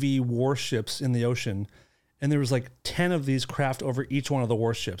 Navy warships in the ocean, and there was like 10 of these craft over each one of the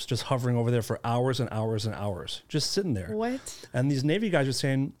warships, just hovering over there for hours and hours and hours, just sitting there. What? And these Navy guys are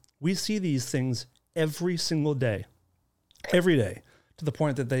saying, we see these things every single day, every day, to the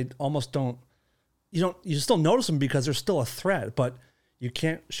point that they almost don't. You still notice them because they're still a threat, but you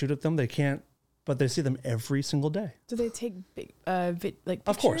can't shoot at them. They can't, but they see them every single day. Do they take big, like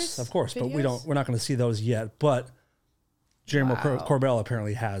Of course, pictures? but we're Videos? not going to see those yet. But Jeremy Wow. Corbell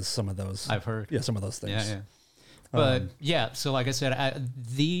apparently has some of those. I've heard. Yeah, some of those things. Yeah, yeah. But yeah, so like I said,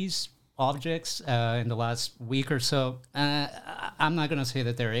 these objects in the last week or so, I'm not going to say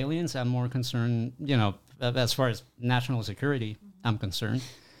that they're aliens. I'm more concerned, as far as national security, I'm concerned.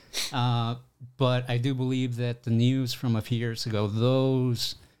 But I do believe that the news from a few years ago,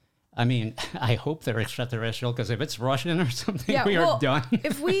 I hope they're extraterrestrial, because if it's Russian or something, we are done.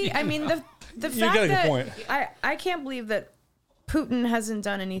 If we, the fact got a good that point. I can't believe that Putin hasn't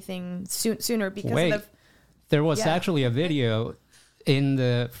done anything sooner because Wait. of There was Yeah. actually a video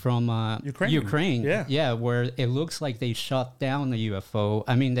from Ukraine. yeah, where it looks like they shot down the UFO.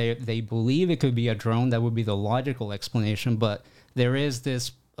 I mean, they believe it could be a drone. That would be the logical explanation, but there is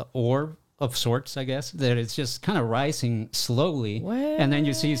this orb of sorts, I guess, that it's just kind of rising slowly, and then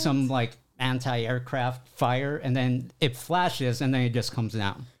you see some like anti-aircraft fire, and then it flashes, and then it just comes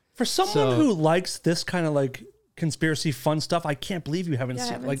down. For someone who likes this kind of like conspiracy fun stuff, I can't believe you haven't, Yeah, I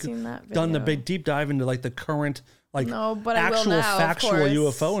seen, haven't like seen that done the video. big deep dive into like the current like No, but I will actual now, of factual course.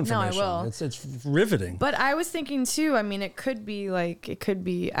 UFO No, I information. will. It's riveting. But I was thinking too. I mean, it could be.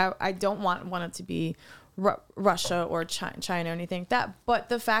 I don't want it to be Russia or China or anything like that. But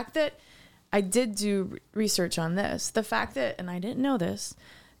the fact that I did do research on this, the fact that, and I didn't know this,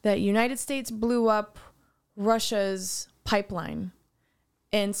 that United States blew up Russia's pipeline,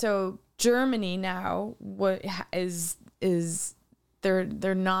 and so Germany now is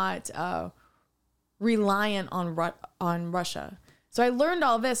they're not reliant on Russia. So I learned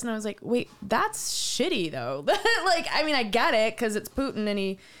all this, and I was like, wait, that's shitty though. I get it because it's Putin and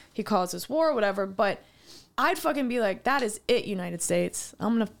he caused this war or whatever, but I'd fucking be like, that is it, United States.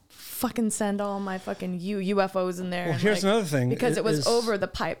 I'm gonna fucking send all my fucking UFOs in there. Well, and, here's another thing. because it was is- over the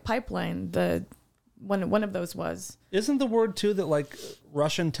pipeline. One of those was. Isn't the word too that like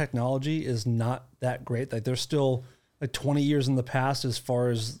Russian technology is not that great? Like they're still like 20 years in the past as far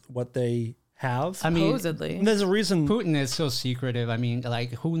as what they have. I mean, Supposedly. And there's a reason. Putin is so secretive. I mean,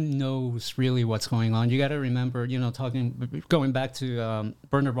 like, who knows really what's going on? You got to remember, going back to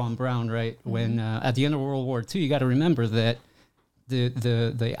Wernher von Braun, right? When at the end of World War II, you got to remember that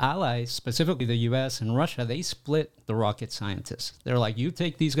the Allies, specifically the U.S. and Russia, they split the rocket scientists. They're like, you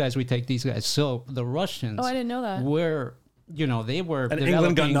take these guys, we take these guys. So the Russians, Oh, I didn't know that. were. They were. And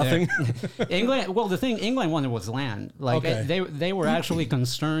England got developing nothing. England. Well, the thing England wanted was land. Like Okay. they were actually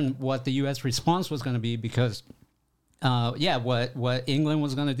concerned what the U.S. response was going to be because, what England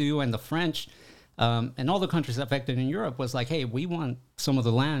was going to do, and the French, and all the countries affected in Europe was like, hey, we want some of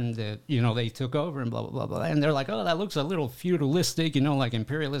the land that they took over and blah blah blah blah. And they're like, oh, that looks a little feudalistic, like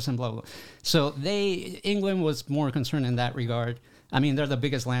imperialism, blah blah. So England was more concerned in that regard. I mean, they're the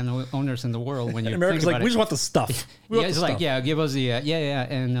biggest landowners in the world when you America's think like, about we it. just want the stuff. We want It's the like, stuff. yeah, give us the,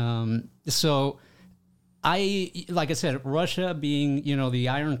 And so like I said, Russia being, the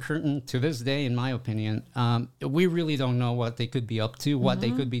Iron Curtain to this day, in my opinion, we really don't know what they could be up to, what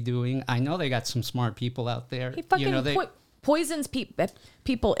they could be doing. I know they got some smart people out there. He fucking poisons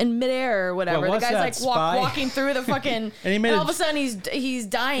people in midair or whatever. Well, the what's guy's that, like spy? walking through the fucking, And he made and a- all of a sudden he's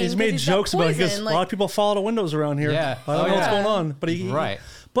dying. He's 'cause made got jokes about it because poison, a lot of people fall out of windows around here. Yeah. I don't Oh, know what's yeah. going on. But Right.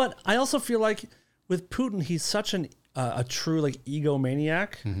 But I also feel like with Putin, he's such a true like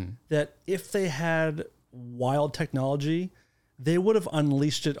egomaniac that if they had wild technology, they would have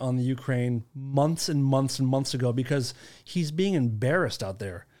unleashed it on the Ukraine months and months and months ago because he's being embarrassed out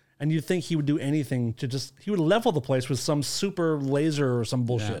there. And you'd think he would do anything he would level the place with some super laser or some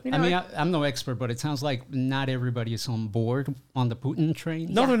bullshit. I mean, I'm no expert, but it sounds like not everybody is on board on the Putin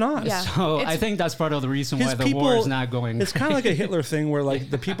train. No, they're not. Yeah. So I think that's part of the reason why the war is not going. It's kind of like a Hitler thing where like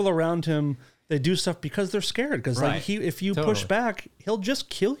the people around him, They do stuff because they're scared. Because Right. like if you Totally. push back, he'll just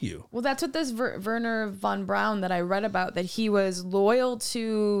kill you. Well, that's what this Werner von Braun that I read about, that he was loyal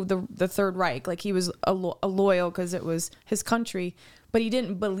to the Third Reich. Like he was a loyal because it was his country, but he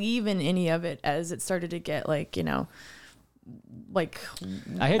didn't believe in any of it as it started to get like, like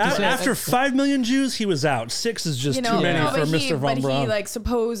I hate to say After 5 million Jews, he was out. 6 is just too many no, for but Mr. Von But Braun. he like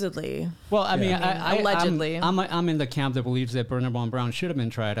supposedly. Well, I mean, Yeah. Allegedly. I'm in the camp that believes that Werner von Braun should have been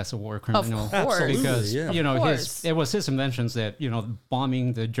tried as a war criminal. course. Absolutely, Because yeah. you know Of course. it was his inventions that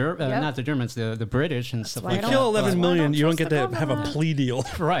bombing the Yep. not the Germans, the British and stuff why I like don't- that. Kill 11 Why million, don't you don't trust get the to have a government? plea deal.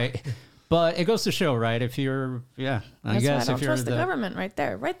 Right. But it goes to show, right? If you're, I That's why I guess don't if you're trust the government right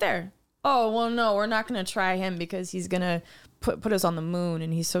there. Oh, well, no, we're not going to try him because he's going to put us on the moon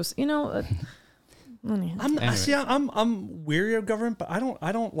and he's so, I'm weary of government, but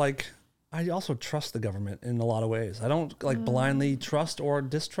I don't like. I also trust the government in a lot of ways. I don't like blindly trust or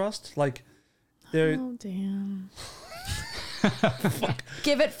distrust. Like, they're Oh, damn.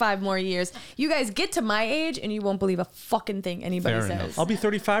 Give it 5 more years. You guys get to my age and you won't believe a fucking thing anybody Fair says. enough. I'll be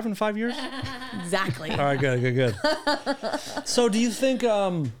 35 in 5 years. Exactly. All right, good. So, do you think?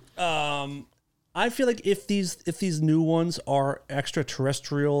 I feel like if these new ones are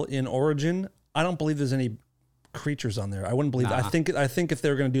extraterrestrial in origin, I don't believe there's any creatures on there. I wouldn't believe that. I think if they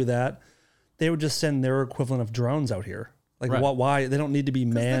were going to do that, they would just send their equivalent of drones out here. Like, Right. why they don't need to be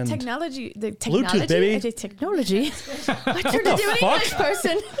manned? The technology, Bluetooth, baby. The technology. I turned into an fuck? English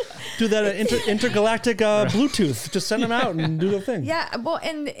person. Do that intergalactic Bluetooth. Just send them out and do the thing. Yeah, well,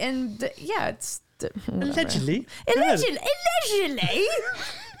 yeah, it's Allegedly. Allegedly.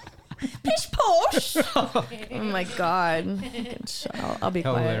 Pish posh. Oh my god. I'll be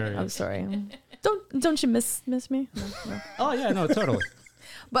quiet. Hilarious. I'm sorry. Don't you miss me? No. Oh yeah, no, totally.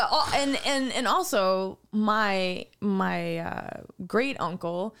 But and also my great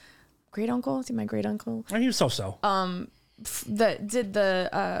uncle. Is he my great uncle? He was so. That did the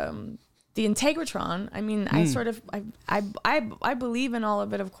Integratron. I mean, I sort of I believe in all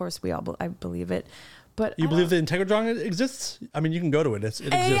of it. Of course, I believe it. But You believe the Integratron exists? I mean, you can go to it. It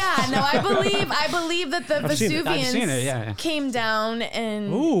exists. yeah, no, I believe that the I've seen it. Vesuvians I've seen it, yeah. came down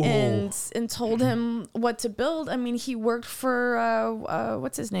Ooh. and told him what to build. I mean, he worked for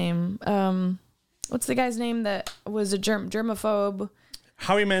what's his name? What's the guy's name that was a germaphobe?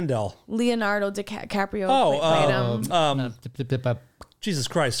 Howie Mandel. Leonardo DiCaprio. Oh, played him. Jesus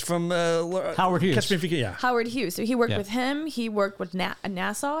Christ. From Howard Hughes. Catch Me If You Can. Yeah. Howard Hughes. So he worked Yeah. with him. He worked with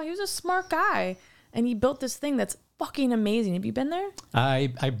NASA. He was a smart guy, and he built this thing that's fucking amazing. Have you been there?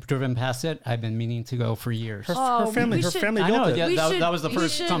 I've driven past it. I've been meaning to go for years. Her Oh, family we should- family I built know. it. Yeah, We that, should- that was the we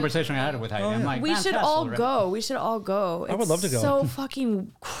first should- conversation I had with Heidi. I'm like, We should fantastic, all right? go. We should all go. I would love to go. So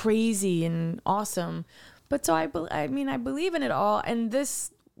fucking crazy and awesome. But so I believe in it all. And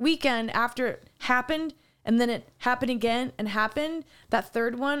this weekend, after it happened, and then it happened again and happened, that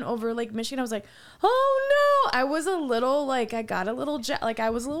third one over Lake Michigan, I was like, oh no! I was a little like, I got a little I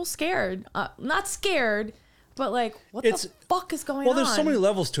was a little scared. Not scared, but like, what It's- the fuck is going on? Well, there's so many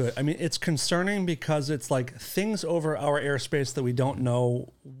levels to it. I mean, it's concerning because it's like things over our airspace that we don't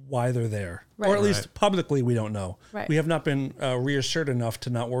know why they're there. Or Right. at least publicly we don't know. Right. We have not been reassured enough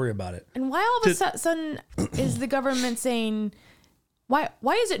to not worry about it. And why all of a sudden is the government saying, why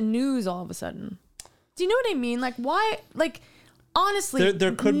is it news all of a sudden? Do you know what I mean? Like, why? Like, honestly,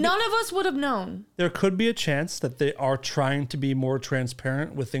 There could be- none of us would have known. There could be a chance that they are trying to be more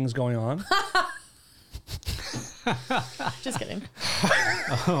transparent with things going on. Just kidding.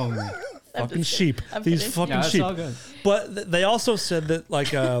 Fucking sheep. These kidding. fucking Yeah, it's sheep. all good. But they also said that like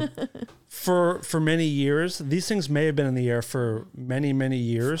for many years, these things may have been in the air for many, many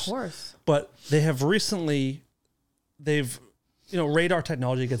years. Of course. But they have recently, radar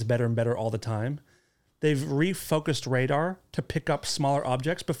technology gets better and better all the time. They've refocused radar to pick up smaller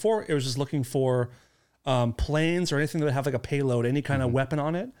objects. Before, it was just looking for planes or anything that would have like a payload, any kind of weapon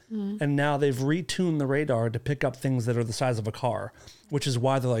on it. And now they've retuned the radar to pick up things that are the size of a car, which is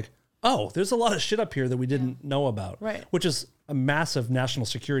why they're like, oh, there's a lot of shit up here that we didn't know about. Right. Which is a massive national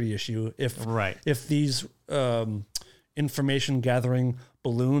security issue. If these information gathering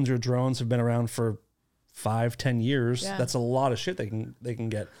balloons or drones have been around for 5-10 years, Yeah. that's a lot of shit they can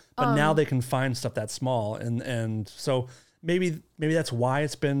get. But now they can find stuff that small, and so maybe that's why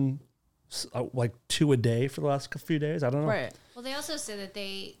it's been like 2 a day for the last few days. I don't know. Right. Well, they also said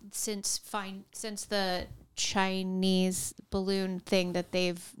that since the Chinese balloon thing that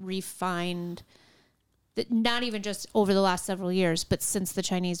they've refined, that not even just over the last several years, but since the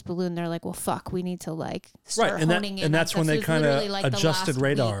Chinese balloon, they're like, well, fuck, we need to like start Right, and honing in. and on that's stuff. when So they it's kind literally of like the adjusted last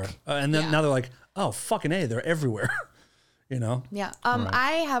radar, week. and then Yeah. now they're like, oh fucking A, they're everywhere. You know? Yeah.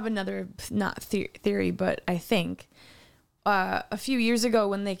 I have another not theory, but I think a few years ago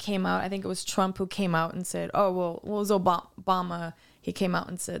when they came out, I think it was Trump who came out and said, "Oh well, what was Obama? He came out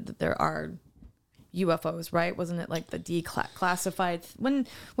and said that there are UFOs, right? Wasn't it like the declassified? When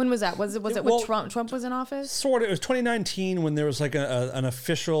was that? Was it when Trump was in office? Sort of. It was 2019 when there was like an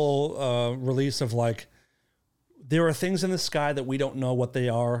official release of like, there are things in the sky that we don't know what they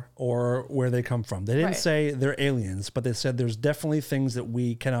are or where they come from. They didn't say they're aliens, but they said there's definitely things that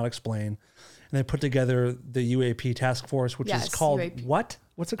we cannot explain. And they put together the UAP task force, which is called UAP. What?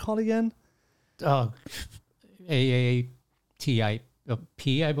 What's it called again? AATIP,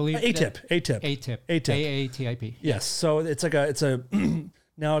 I believe. ATIP. AATIP. Yes. So it's like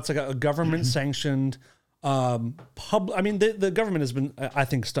now it's like a government sanctioned I mean, the government has been, I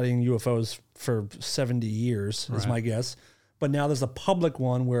think, studying UFOs for 70 years, is my guess. But now there's a public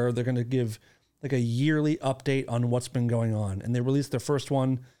one where they're going to give like a yearly update on what's been going on. And they released their first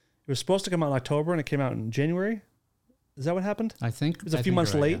one. It was supposed to come out in October, and it came out in January. Is that what happened? I think it was a few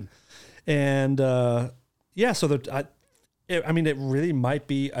months late. Yeah. And so I mean, it really might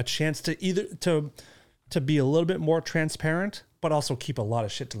be a chance to either to be a little bit more transparent, but also keep a lot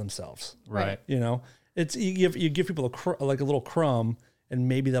of shit to themselves. Right. You know, it's you give people a little crumb, and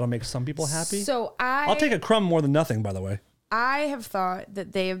maybe that'll make some people happy. So I'll take a crumb more than nothing, by the way. I have thought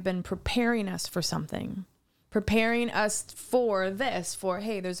that they have been preparing us for something, preparing us for this. For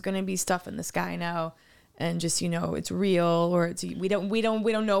hey, there's going to be stuff in the sky now, and just it's real, or it's we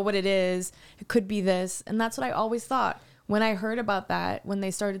don't know what it is. It could be this, and that's what I always thought when I heard about that. When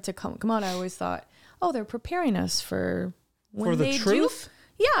they started to come out, I always thought, oh, they're preparing us for when the they truth.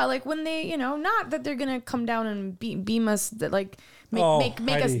 Yeah, like when they, not that they're gonna come down and beam us, that like make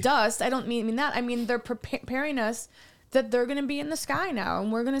us dust. I don't mean that. I mean they're preparing us that they're gonna be in the sky now,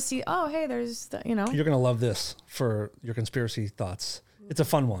 and we're gonna see. Oh, hey, there's You're gonna love this for your conspiracy thoughts. It's a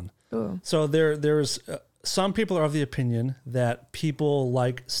fun one. Ooh. So there's some people are of the opinion that people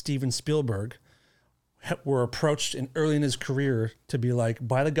like Steven Spielberg were approached early in his career to be like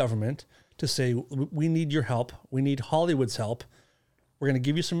by the government to say, we need your help. We need Hollywood's help. We're going to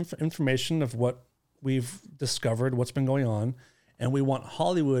give you some information of what we've discovered, what's been going on. And we want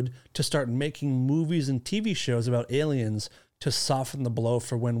Hollywood to start making movies and TV shows about aliens to soften the blow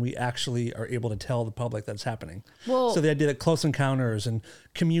for when we actually are able to tell the public that's happening. Well, so the idea that Close Encounters and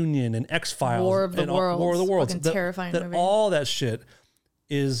Communion and X-Files War of the Worlds, terrifying that movie. all that shit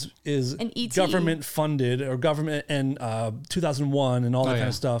is and government funded or government and 2001 and all that kind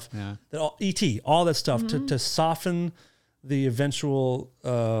of stuff. Yeah. That all that stuff to soften the eventual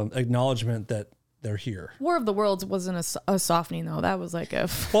acknowledgement that they're here. War of the Worlds wasn't a softening though. That was like a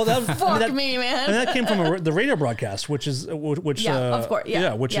fuck me, man. And that came from the radio broadcast, which of course, which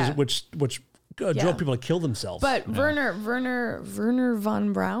drove people to kill themselves. But Werner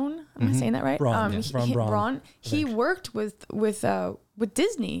von Braun, am I saying that right? Braun. He worked with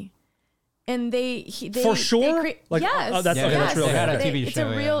Disney. And they for sure. Yes, that's real. They had a TV it's show.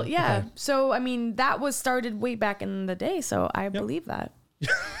 A real, Okay. So I mean, that was started way back in the day. So I believe that.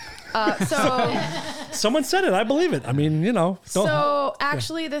 Someone said it. I believe it. I mean, So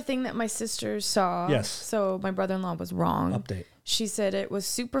actually, the thing that my sister saw. Yes. So my brother-in-law was wrong. Update. She said it was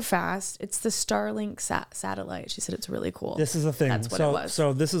super fast. It's the Starlink satellite. She said it's really cool. This is the thing. That's what it was.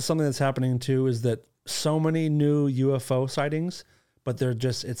 So this is something that's happening too. Is that so many new UFO sightings, but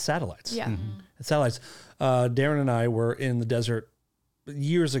it's satellites. Yeah. It's satellites. Darren and I were in the desert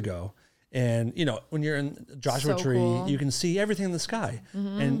years ago. And, when you're in Joshua Tree, cool. you can see everything in the sky.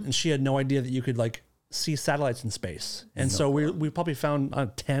 And she had no idea that you could see satellites in space. And we probably found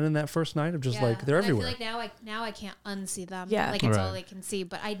 10 in that first night of just they're everywhere. I feel like now I can't unsee them. Yeah. Like it's all I can see,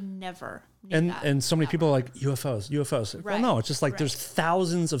 but I never knew that. And so many people are like, UFOs. Well, Right. no, it's just like there's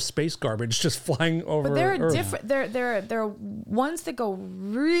thousands of space garbage just flying over But there are Earth. different. There are ones that go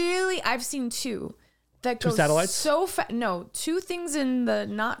really. I've seen two that go satellites? so fast. No, two things in the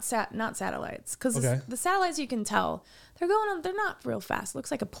not satellites, because the satellites you can tell they're going on. They're not real fast. It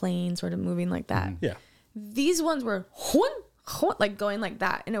looks like a plane sort of moving like that. Yeah. These ones were like going like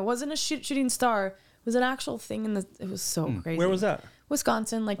that, and it wasn't a shooting star. It was an actual thing in the. It was so crazy. Where was that?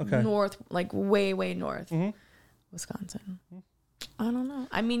 Wisconsin, north, like way north. Wisconsin. I don't know.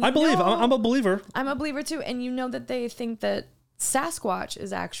 I mean, I believe. I'm a believer. I'm a believer too, and that they think that Sasquatch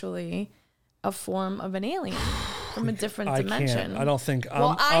is actually a form of an alien from a different dimension. I don't think.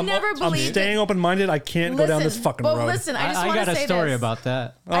 Well, I never believed I'm staying open-minded. I can't go down this fucking road. Listen, I just I want to got a say story this. about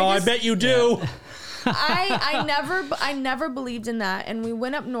that. I bet you do. I never believed in that, and we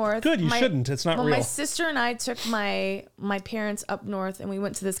went up north. Good, you shouldn't. It's not real. My sister and I took my parents up north, and we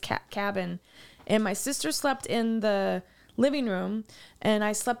went to this cabin, and my sister slept in the living room, and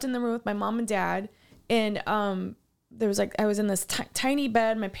I slept in the room with my mom and dad, and there was like I was in this tiny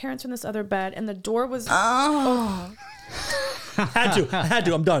bed. My parents were in this other bed, and the door was I had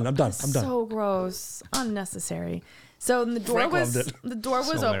to. I'm done. so gross, unnecessary. So the door Frank was loved it. the door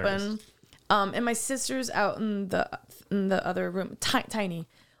was hilarious. open, and my sister's out in the other room, tiny.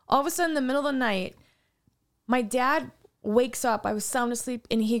 All of a sudden, in the middle of the night, my dad wakes up. I was sound asleep,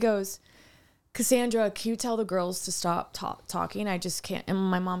 and he goes, "Cassandra, can you tell the girls to stop talking? I just can't." And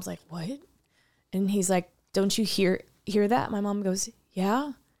my mom's like, "What?" And he's like, "Don't you hear that?" My mom goes,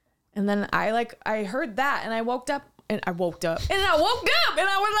 "Yeah." And then I heard that, and I woke up, and I was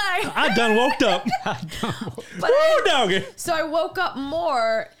like, I done woke up. Woo, doggy. so I woke up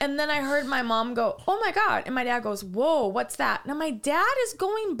more, and then I heard my mom go, "Oh my God." And my dad goes, "Whoa, what's that?" Now my dad is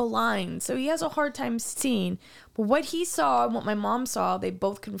going blind, so he has a hard time seeing. But what he saw and what my mom saw, they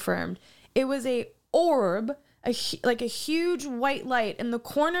both confirmed. It was a orb, like a huge white light in the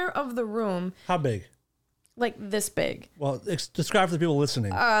corner of the room, How big? like this big. Well, describe for the people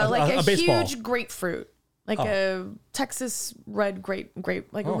listening. Like a baseball. huge grapefruit, like a Texas red grape,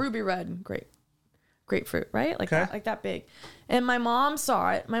 like a ruby red grapefruit, right? Like Okay. like that big. And my mom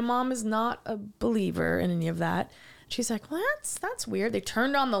saw it. My mom is not a believer in any of that. She's like, "Well, that's weird." They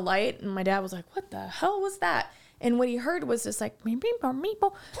turned on the light, and my dad was like, "What the hell was that?" And what he heard was just like, and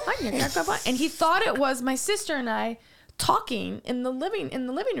he thought it was my sister and I talking in the living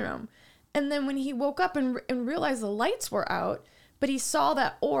room. And then when he woke up and realized the lights were out, but he saw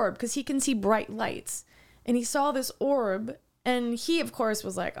that orb because he can see bright lights, and he saw this orb, and he of course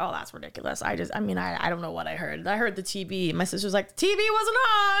was like, "Oh, that's ridiculous." I don't know what I heard. I heard the TV. My sister's like, "The TV wasn't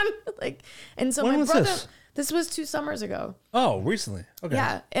on." Like, and so When my was brother. this? This was 2 summers ago. Oh, recently. Okay.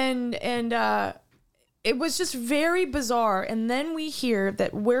 Yeah, and it was just very bizarre. And then we hear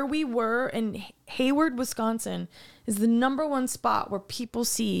that where we were in Hayward, Wisconsin, is the #1 spot where people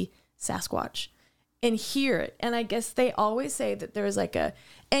see Sasquatch and hear it. And I guess they always say that there's like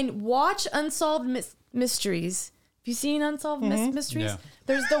and watch Unsolved Mysteries. Have you seen Unsolved Mysteries? Yeah.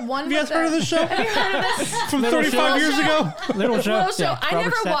 There's the one. Have you guys heard of this show? Have you heard of this? From 35 years ago? Little show. Little show. Yeah, I Robert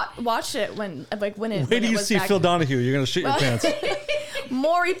never Stack. watched it when it Wait when till it you was see back. Phil Donahue. You're going to shit your pants.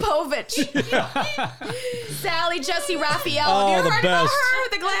 Maury Povich. Sally Jesse Raphael. Oh, Have you the heard about best. her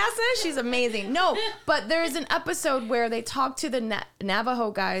with the glasses? She's amazing. No, but there's an episode where they talk to the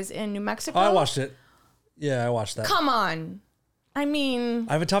Navajo guys in New Mexico. Oh, I watched it. Yeah, I watched that. Come on. I mean,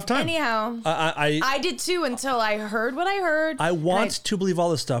 I have a tough time. anyhow. I did too until I heard what I heard. I and want to believe all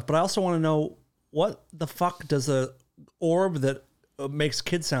this stuff, but I also want to know what the fuck does a orb that makes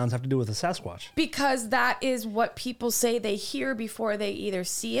kid sounds have to do with a Sasquatch? because that is what people say they hear before they either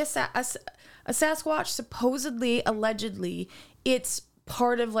see a Sasquatch. Supposedly, allegedly, it's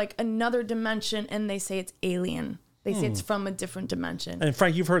part of like another dimension, and they say it's alien. They say it's from a different dimension. And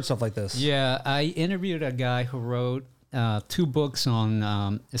Frank, you've heard stuff like this. Yeah, I interviewed a guy who wrote 2 books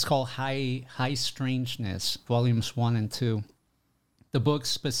on. It's called High Strangeness, volumes 1 and 2. The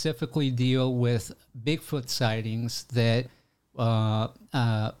books specifically deal with Bigfoot sightings that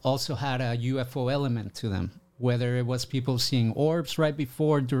also had a UFO element to them, whether it was people seeing orbs right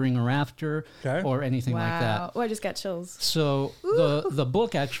before, during, or after, Okay. or anything like that. Oh, I just got chills. So the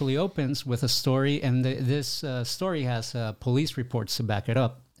book actually opens with a story, and this story has police reports to back it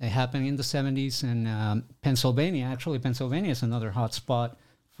up. It happened in the 70s in Pennsylvania. Actually, Pennsylvania is another hot spot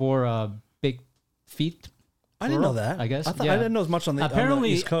for big feet. I didn't know that. I guess. I didn't know as much on the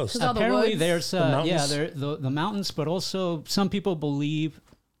East Coast. all the Apparently, woods. there's mountains. the mountains, but also some people believe.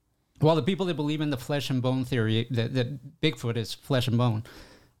 Well, the people that believe in the flesh and bone theory that Bigfoot is flesh and bone,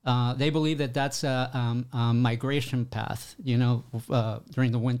 they believe that that's a migration path. You know,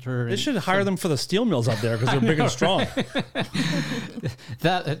 during the winter. They should hire them for the steel mills up there because they're big and strong.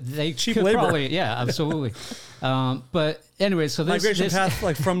 That they Cheap could labor. probably, yeah, absolutely. But anyway, so this Migration path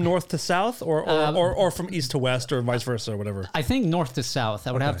like from north to south or from east to west or vice versa or whatever. I think north to south.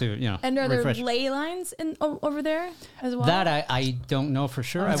 I would have to, And are there refresh. ley lines over there as well? That I don't know for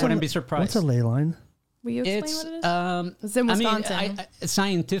sure. I wouldn't be surprised. What's a ley line? Will you explain It's what it is? It's in I mean, Wisconsin.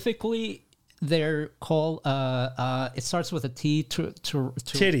 scientifically, they're called. It starts with a T.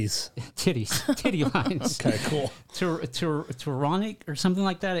 Titties. Titty lines. Okay, cool. Turonic or something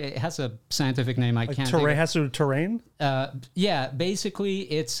like that. It has a scientific name. I can't. Terrain think has to do with terrain. yeah, basically,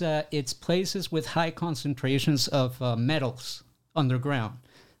 it's places with high concentrations of metals underground.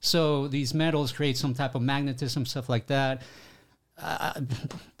 So these metals create some type of magnetism, stuff like that.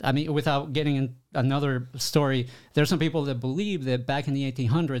 I mean, without getting in another story, there's some people that believe that back in the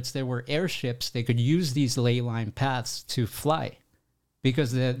 1800s, there were airships. They could use these ley line paths to fly.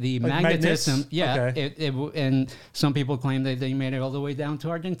 because the Like magnetism, magnets? yeah, Okay. and some people claim that they made it all the way down to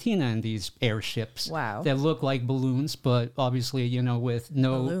Argentina in these airships. Wow. That look like balloons, but obviously, with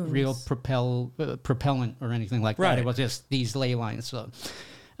no Balloons. real propellant or anything like that. Right. It was just these ley lines. So,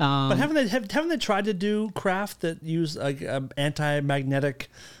 But haven't they tried to do craft that use like anti-magnetic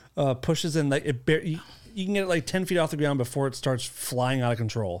pushes and like you can get it like 10 feet off the ground before it starts flying out of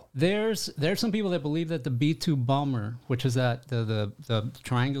control? there's some people that believe that the B-2 bomber, which is that the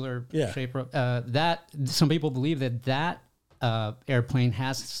triangular Yeah. shape, that some people believe that airplane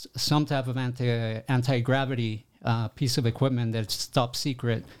has some type of anti-gravity piece of equipment that's top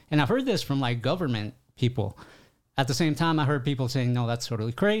secret. And I've heard this from like government people. At the same time, I heard people saying, no, that's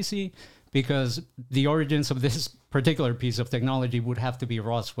totally crazy, because the origins of this particular piece of technology would have to be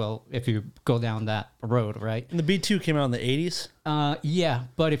Roswell if you go down that road, right? And the B-2 came out in the 80s. Yeah,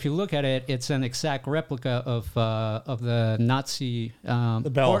 but if you look at it, it's an exact replica of the Nazi Bell.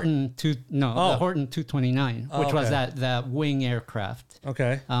 Horten Oh. the Horten 229, which was okay. that wing aircraft.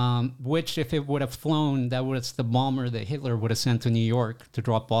 Okay. Which, if it would have flown, that was the bomber that Hitler would have sent to New York to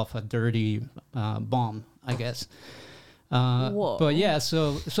drop off a dirty bomb, I guess. Whoa. But yeah,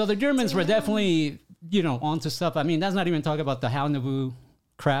 so the Germans were definitely, onto stuff. I mean, that's not even talking about the Haunebu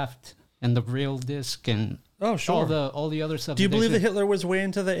craft and the real disc and Oh, sure. all the other stuff. Do you that they believe that said. Hitler was way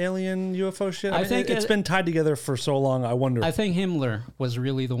into the alien UFO shit? I mean, think it's been tied together for so long. I wonder. I think Himmler was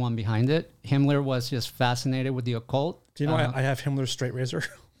really the one behind it. Himmler was just fascinated with the occult. Do you know I have Himmler's straight razor?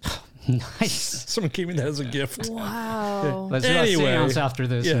 Nice. Someone gave me that as a gift. Wow. Let's do a Anyway. seance after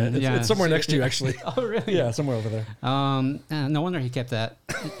this. Yeah, and, it's somewhere next to you, actually. Oh, really? Yeah, somewhere over there. No wonder he kept that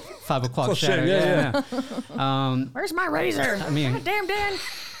 5 o'clock Oh, shit, shadow. yeah. Where's my razor? I mean, God damn, Dan.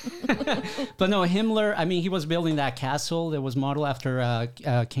 but no, Himmler, I mean, he was building that castle that was modeled after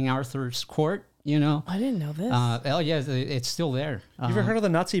King Arthur's court, I didn't know this. Oh, yeah, it's still there. You ever heard of the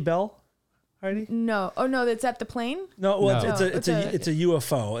Nazi bell, Heidi? no. Oh, no, that's at the plane? No, well, No. it's a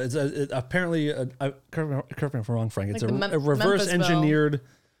UFO. It's apparently correct me if I'm wrong, Frank. It's Like the a reverse Memphis bell. engineered.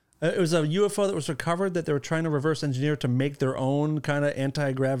 It was a UFO that was recovered that they were trying to reverse engineer to make their own kind of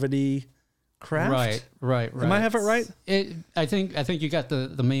anti-gravity craft. Right. Am I have it right? I think you got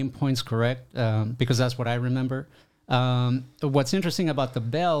the main points correct, because that's what I remember. What's interesting about the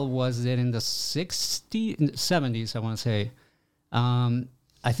bell was that in the 70s, I want to say,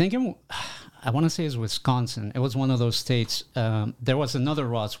 I think I want to say it's Wisconsin. It was one of those states. There was another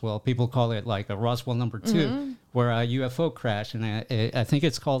Roswell. People call it like a Roswell number 2, where a UFO crashed, and I think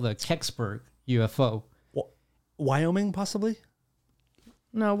it's called the Kecksburg UFO. Wyoming, possibly.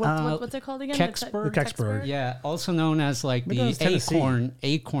 No, what's it called again? Kecksburg? The Kecksburg. Yeah, also known as like Maybe that was the Tennessee.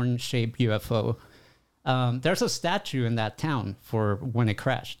 acorn-shaped UFO. There's a statue in that town for when it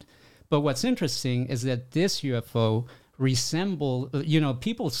crashed. But what's interesting is that this UFO resembled,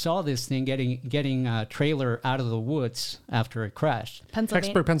 people saw this thing getting a trailer out of the woods after it crashed.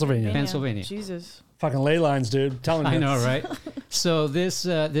 Kecksburg, Pennsylvania. Pennsylvania. Jesus. Fucking ley lines, dude. I'm telling you. I know, right? So this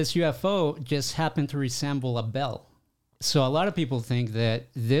UFO just happened to resemble a bell. So a lot of people think that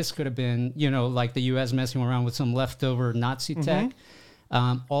this could have been, like the U.S. messing around with some leftover Nazi tech.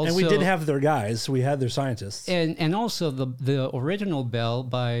 Also, And we did have their guys. We had their scientists. and also the original bell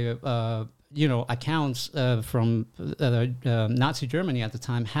by accounts from Nazi Germany at the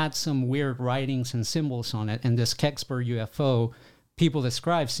time had some weird writings and symbols on it. And this Kecksburg UFO, people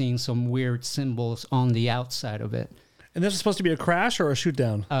describe seeing some weird symbols on the outside of it. And this is supposed to be a crash or a shoot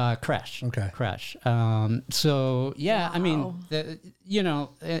down? Crash. Okay. Crash. So yeah, I mean,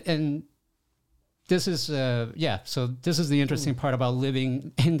 and this is So this is the interesting part about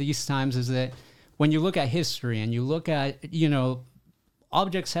living in these times, is that when you look at history and you look at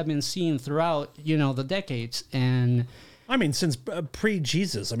objects have been seen throughout the decades, and I mean, since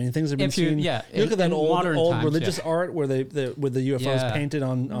pre-Jesus. I mean, things have been If you- seen. yeah, You look at in that old modern times, religious yeah. art where with the UFOs Yeah. painted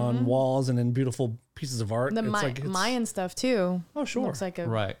on walls and in beautiful pieces of art. The It's like it's- Mayan stuff, too. Oh, sure. Looks like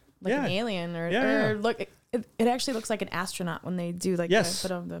right. Yeah. an alien or Yeah. look. It actually looks like an astronaut when they do like Yes. the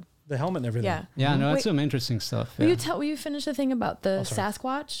bit of the the helmet and everything. yeah. Yeah, no, Wait, that's some interesting stuff. Will yeah. you finish the thing about the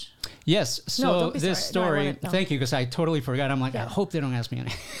Sasquatch? Yes. So don't be this sorry. No, I story, wanna- no. thank you, because I totally forgot. I'm like, I hope they don't ask me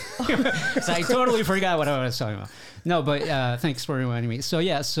anything. So I totally forgot what I was talking about. No, but thanks for reminding me. So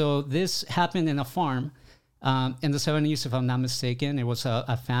yeah, so this happened in a farm in the 70s, if I'm not mistaken. It was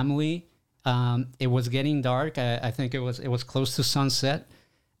a family. It was getting dark. I think it was close to sunset.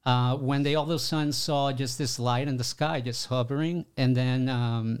 When they all of a sudden saw just this light in the sky just hovering, and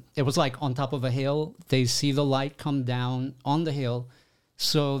then it was like on top of a hill. They see the light come down on the hill.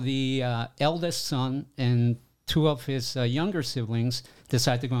 So the eldest son and 2 of his younger siblings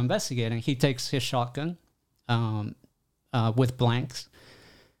decide to go investigate, and he takes his shotgun. with blanks.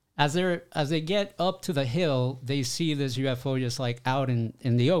 As they get up to the hill, they see this UFO just like out in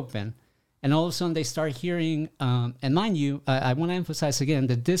the open. And all of a sudden they start hearing, and mind you, I want to emphasize again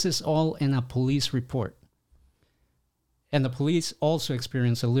that this is all in a police report. And the police also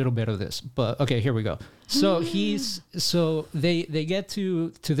experience a little bit of this. But okay, here we go. So they get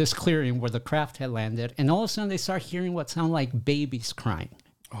to this clearing where the craft had landed, and all of a sudden they start hearing what sound like babies crying.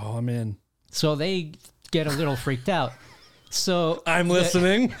 Oh, I'm in. So they get a little freaked out. So I'm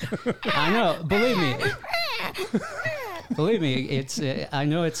listening. I know. Believe me. Believe me, it's. I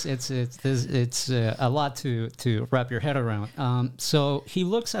know it's a lot to wrap your head around. So he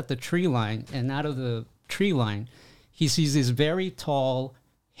looks at the tree line, and out of the tree line, he sees this very tall,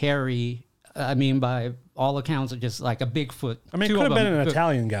 hairy. I mean, by all accounts, just like a Bigfoot. I mean, it could have been an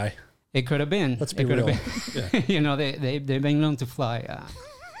Italian guy. It could have been. Let's be real. Yeah. You know, they've been known to fly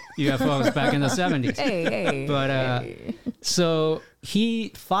UFOs back in the 70s. Hey. But so he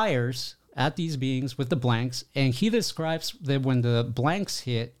fires at these beings with the blanks, and he describes that when the blanks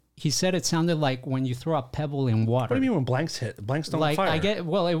hit, he said it sounded like when you throw a pebble in water. What do you mean when blanks hit? Blanks don't like, fire. it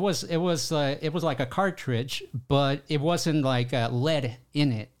was like a cartridge, but it wasn't like lead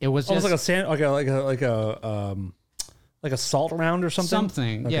in it. It was almost just like a salt round or something.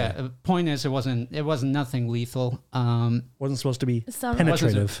 Something, Okay. yeah. The point is, it wasn't nothing lethal. Wasn't supposed to be Some-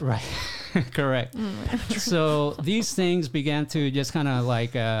 penetrative. Right, correct. So these things began to just kind of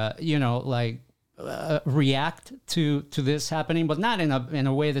like, react to this happening, but not in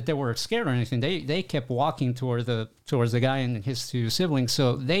a way that they were scared or anything. They kept walking towards the guy and his two siblings.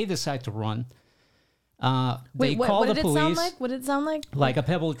 So they decide to run. They call the police. What did it sound like? Like a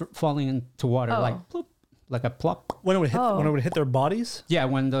pebble falling into water, Oh. like plop, like a plop. When it would hit, Oh. when it would hit their bodies. Yeah,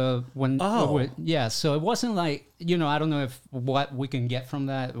 Oh. yeah. So it wasn't like, I don't know if what we can get from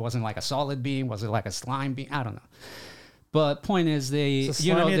that. It wasn't like a solid beam. Was it like a slime beam? I don't know. But point is, It's a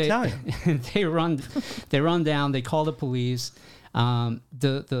slimy Italian. they run down. They call the police.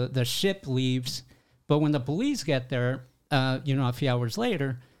 The ship leaves, but when the police get there, a few hours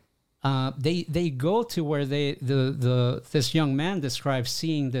later, they go to where this young man describes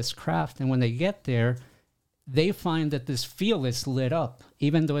seeing this craft, and when they get there, they find that this field is lit up,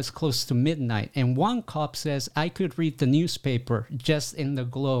 even though it's close to midnight. And one cop says, "I could read the newspaper just in the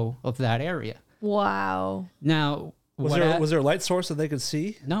glow of that area." Wow. Now, Was there a light source that they could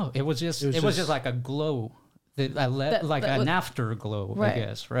see? no, it was just like a glow, an afterglow, Right. I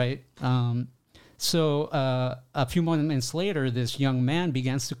guess, right? So a few moments later, this young man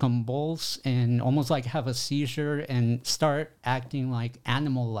begins to convulse and almost like have a seizure and start acting like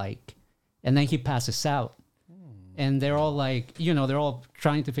animal-like, and then he passes out. And they're all like, they're all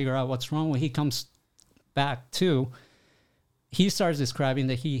trying to figure out what's wrong. When he comes back to, he starts describing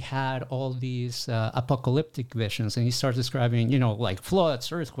that he had all these apocalyptic visions, and he starts describing, like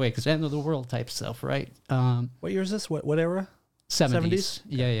floods, earthquakes, end of the world type stuff, right? What year is this? What era? 70s.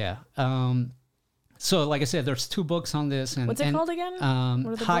 Yeah. So, like I said, there's 2 books on this. And, What's it called again?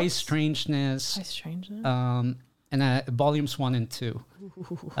 What are the High books? Strangeness. High Strangeness. And volumes 1 and 2.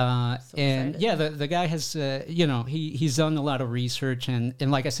 And excited. yeah, the guy has, he's done a lot of research, and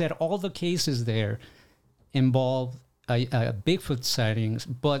like I said, all the cases there involve Bigfoot sightings,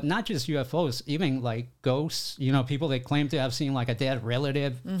 but not just UFOs, even like ghosts. People that claim to have seen like a dead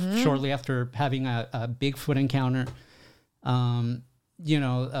relative shortly after having a Bigfoot encounter.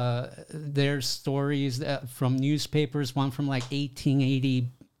 There's stories from newspapers, one from like 1880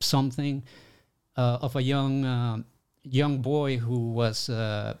 something, of a young boy who was,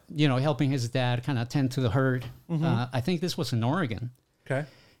 helping his dad kind of tend to the herd. I think this was in Oregon. Okay.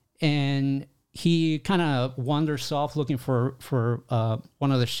 And he kind of wanders off looking for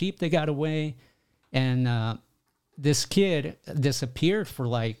one of the sheep that got away. And this kid disappeared for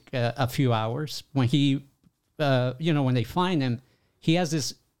like a few hours. When he, when they find him, he has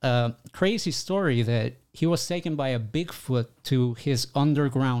this crazy story that he was taken by a Bigfoot to his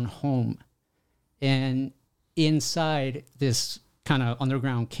underground home. And inside this kind of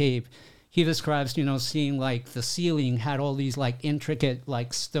underground cave, he describes, seeing like the ceiling had all these like intricate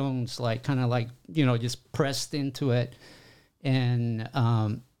like stones, like kind of like, just pressed into it. And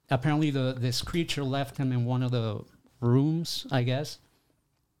apparently this creature left him in one of the rooms, I guess.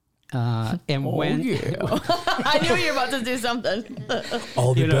 And I knew you were about to do something.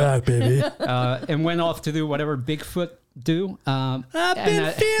 I'll be back, baby. and went off to do whatever Bigfoot do. I've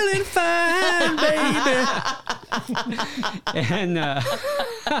been feeling fine, baby. and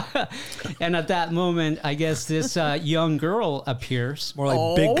and at that moment, I guess this young girl appears. More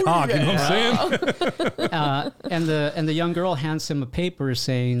like big cock, you know what I'm saying? And the young girl hands him a paper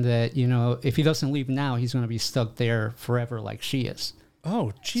saying that, you know, if he doesn't leave now, he's going to be stuck there forever like she is.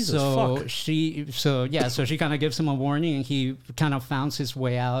 Oh, Jesus, So fuck. she kind of gives him a warning, and he kind of finds his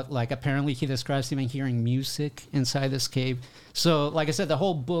way out. Like, apparently he describes even hearing music inside this cave. So, like I said, the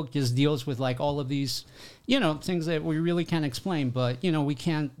whole book just deals with like all of these, you know, things that we really can't explain, but you know, we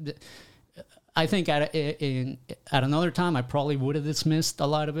can't. I think at another time, I probably would have dismissed a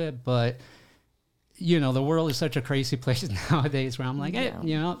lot of it, but you know, the world is such a crazy place nowadays where I'm like, hey,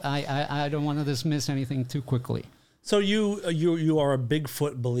 you know, I don't want to dismiss anything too quickly. So you are a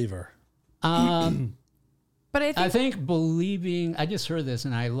Bigfoot believer. But I think believing, I just heard this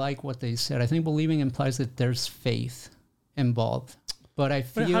and I like what they said. I think believing implies that there's faith involved. But I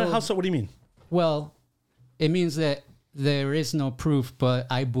feel. How so? What do you mean? Well, it means that there is no proof, but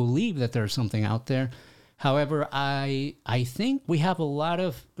I believe that there's something out there. However, I think we have a lot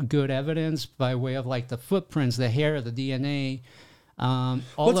of good evidence by way of like the footprints, the hair, the DNA,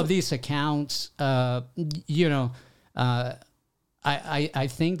 all of these accounts, you know. I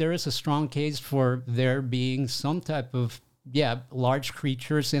think there is a strong case for there being some type of large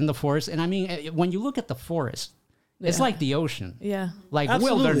creatures in the forest. And I mean, when you look at the forest, it's like the ocean, like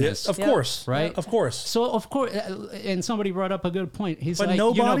Absolutely. wilderness, Of course, right? Of course. So of course, and somebody brought up a good point. He's But like,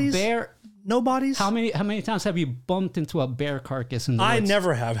 no you know, bodies? bear. No bodies? How many times have you bumped into a bear carcass in the I woods?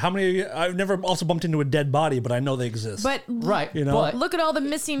 never have. How many? I've never also bumped into a dead body, but I know they exist. But Right, You know? but look at all the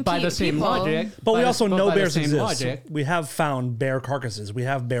missing by the same people. logic, But we also know by the bears same exist. logic, We have found bear carcasses. We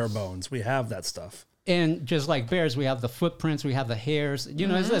have bear bones. We have that stuff. and just like bears, we have the footprints, we have the hairs. You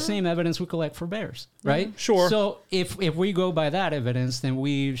know, it's the same evidence we collect for bears, right? Sure. So if we go by that evidence, then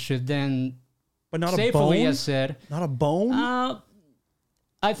we should then But not a safely bone? have said, Not a bone?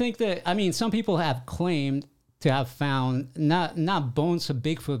 I think that, I mean, some people have claimed to have found not bones of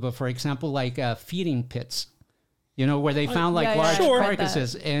Bigfoot, but for example, like feeding pits, you know, where they found like large Sure.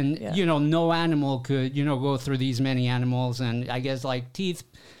 carcasses, and you know, no animal could, you know, go through these many animals, and I guess like teeth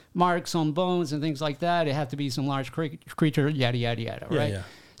marks on bones and things like that. It had to be some large creature, yada yada yada, right? Yeah.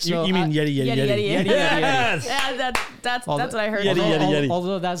 So you mean Yeti, Yeti, Yeti. Yeti. Yes! Yeah, that's what I heard. Yeti, Yeti.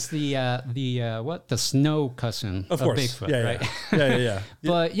 Although that's the snow cousin Of course. Bigfoot, yeah, right? Yeah.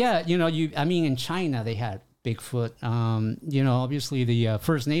 But yeah, you know, I mean, in China they had Bigfoot. You know, obviously the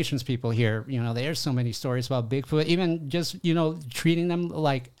First Nations people here, you know, there's so many stories about Bigfoot. Even just, you know, treating them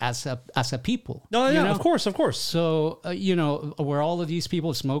like as a people. No, you yeah, know? of course. So you know, were all of these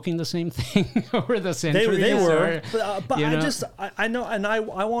people smoking the same thing over the centuries? They were. or, But you I know? just, I know, and I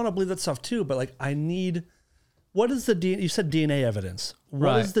want to believe that stuff too, but like I need, what is the DNA? You said DNA evidence.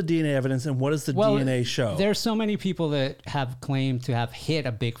 What is Right. the DNA evidence and what does the Well, DNA show? There's so many people that have claimed to have hit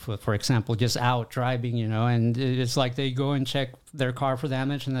a Bigfoot, for example, just out driving, you know, and it's like they go and check their car for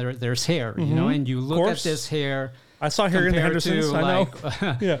damage, and there's hair, you know, and you look at course. this hair. I saw hair in the compared Hendersons. to, I know.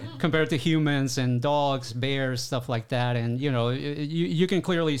 like, Yeah. compared to humans and dogs, bears, stuff like that, and you know, you can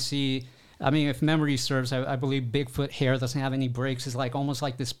clearly see. I mean, if memory serves, I believe Bigfoot hair doesn't have any breaks. It's like almost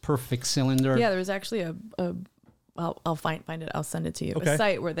like this perfect cylinder. Yeah, there was actually a I'll find it. I'll send it to you. Okay. A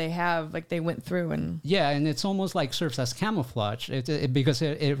site where they have like they went through and Yeah, and it's almost like serves as camouflage because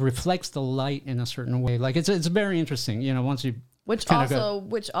it reflects the light in a certain way. Like it's very interesting. You know, once you which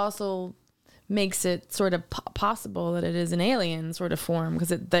also makes it sort of possible that it is an alien sort of form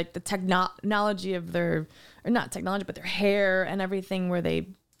because it like the technology of their or not technology but their hair and everything where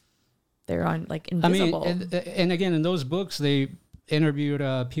they're on like invisible. I mean, and again, in those books, they interviewed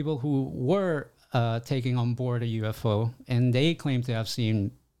people who were taking on board a UFO, and they claim to have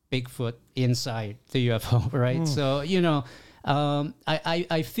seen Bigfoot inside the UFO, right? So, you know,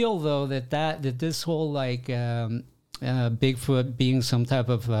 I feel though that this whole like Bigfoot being some type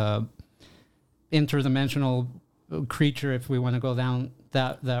of interdimensional creature, if we want to go down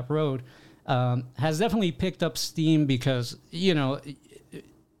that road, has definitely picked up steam because, you know,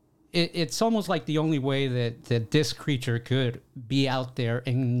 it's almost like the only way that this creature could be out there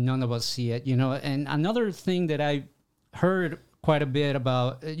and none of us see it, you know. And another thing that I heard quite a bit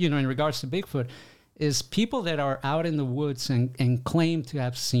about, you know, in regards to Bigfoot is people that are out in the woods and claim to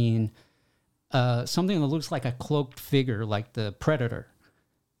have seen something that looks like a cloaked figure, like the Predator,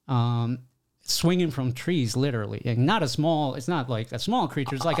 swinging from trees, literally. And it's not like a small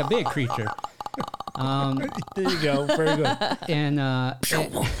creature, it's like a big creature. There you go. Very good. And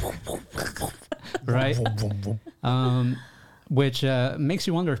right, which makes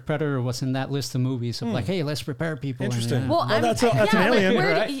you wonder if Predator was in that list of movies of like, hey, let's prepare people. Interesting. And, Well, that's an alien,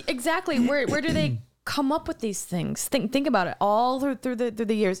 where right? exactly. Where do they come up with these things? Think about it all through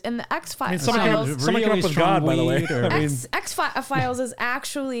the years. And the X-Files. Someone came up with God, by the way. I mean, X-Files is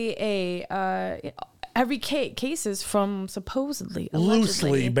actually every case is from supposedly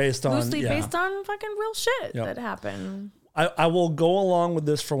loosely based on fucking real shit that happened. I will go along with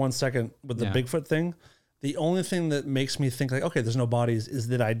this for 1 second with the Yeah. Bigfoot thing. The only thing that makes me think like, okay, there's no bodies is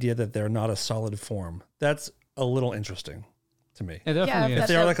the idea that they're not a solid form. That's a little interesting to me. It definitely If is.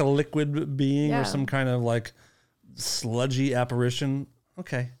 they are like a liquid being Yeah. or some kind of like sludgy apparition,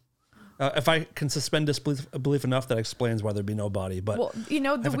 okay. If I can suspend disbelief enough, that explains why there'd be no body. But Well, the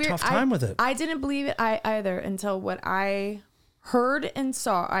I have weird a tough time with it. I didn't believe it either until what I heard and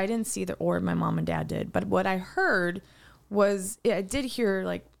saw. I didn't see the orb. My mom and dad did, but what I heard was I did hear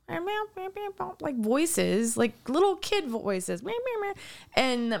like voices, like little kid voices,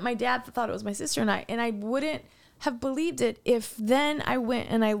 and my dad thought it was my sister and I wouldn't have believed it if then I went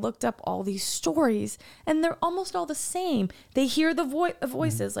and I looked up all these stories and they're almost all the same. They hear the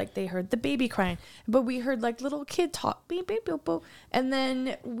voices, like they heard the baby crying, but we heard like little kid talk, beep, beep, beep, beep. And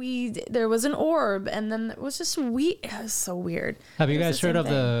then there was an orb, and then it was just weird. It was so weird. Have you It was guys the heard same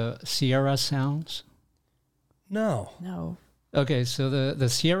of the Sierra Sounds? no. No. Okay, so the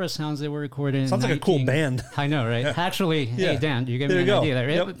Sierra Sounds they were recorded in Sounds like a cool band. I know, right? Actually, Yeah. hey Dan, you gave There me you an go. idea there.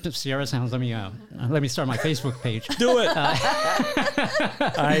 Yep. Sierra Sounds. Let me start my Facebook page. Do it.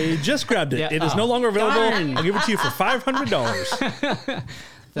 I just grabbed it. Yeah. It is no longer available. I'll give it to you for $500.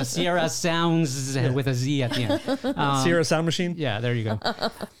 The Sierra Sounds with a Z at the end. Sierra Sound Machine. Yeah, there you go.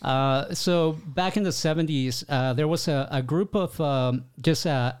 So back in the 70s, there was a group of just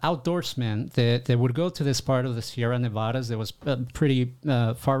outdoorsmen that would go to this part of the Sierra Nevadas that was pretty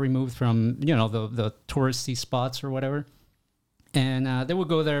far removed from, the touristy spots or whatever. And they would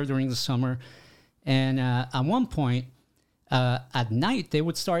go there during the summer. And at one point, at night, they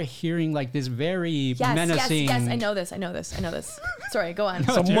would start hearing like this very menacing... Yes, I know this. Sorry, go on.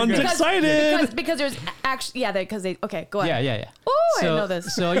 Someone's excited. Because there's actually, okay, go on. Yeah. Oh, I know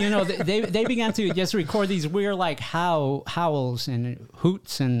this. So, they began to just record these weird like howls and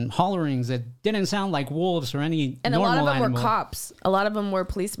hoots and hollerings that didn't sound like wolves or any And a normal lot of them animal. were cops. A lot of them were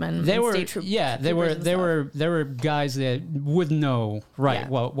policemen. They and were, state troopers and stuff. there were guys that would know Yeah.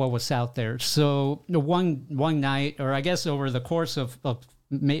 what was out there. So one night, or I guess over the course of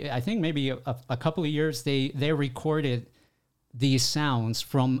I think maybe a couple of years, they recorded these sounds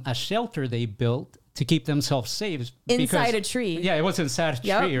from a shelter they built to keep themselves safe Inside a tree. Yeah, it was inside a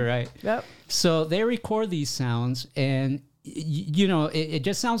tree, right? Yep. So they record these sounds, and it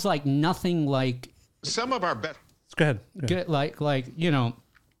just sounds like nothing like Some of our best. Go ahead. good,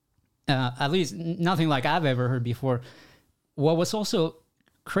 at least nothing like I've ever heard before. What was also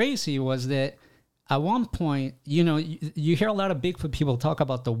crazy was that at one point, you hear a lot of Bigfoot people talk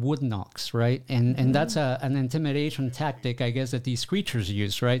about the wood knocks, right? And that's an intimidation tactic, I guess, that these creatures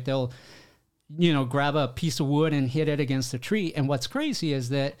use, right? They'll, grab a piece of wood and hit it against a tree. And what's crazy is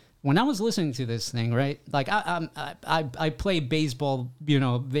that when I was listening to this thing, right? Like I play baseball,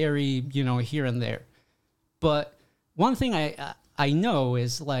 very, here and there. But one thing I know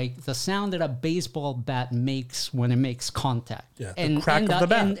is like the sound that a baseball bat makes when it makes contact. Yeah, the crack of the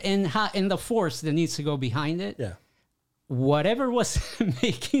bat. And the force that needs to go behind it. Yeah. Whatever was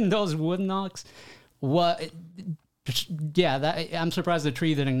making those wood knocks, I'm surprised the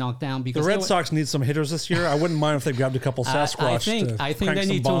tree didn't knock down because The Red Sox need some hitters this year. I wouldn't mind if they grabbed a couple Sasquatch. I think crank they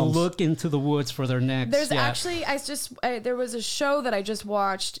some need bombs. to look into the woods for their next. There's actually, there was a show that I just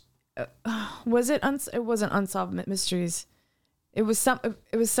watched. Was it? It wasn't Unsolved Mysteries. It was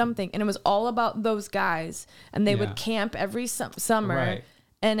something, and it was all about those guys, and they would camp every summer, Right.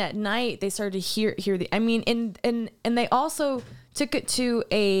 and at night they started to hear the. I mean, and they also took it to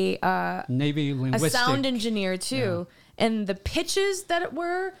a Navy a linguistic. sound engineer too, and the pitches that it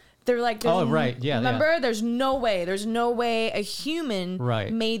were. They're like, there's right, yeah, remember, there's no way a human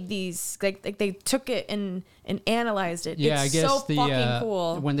Right. made these. Like they took it and analyzed it. Yeah, it's I guess so fucking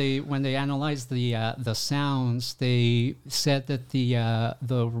cool. when they analyzed the sounds, they said that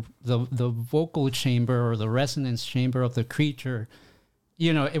the vocal chamber or the resonance chamber of the creature,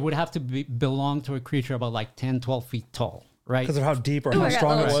 it would have to belong to a creature about like 10, 12 feet tall, right? Because of how deep or Ooh, how I got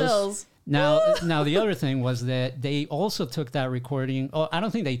strong it little was. chills. Now the other thing was that they also took that recording. Oh, I don't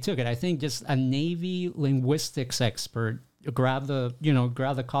think they took it. I think just a Navy linguistics expert grabbed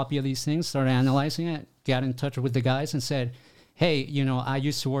the copy of these things, started analyzing it, got in touch with the guys and said, hey, I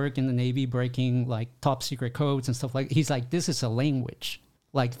used to work in the Navy breaking like top secret codes and stuff like. He's like, this is a language.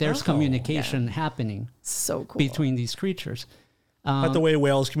 Like there's communication happening So cool. between these creatures. Like the way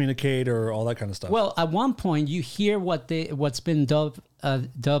whales communicate or all that kind of stuff. Well, at one point you hear what's been dubbed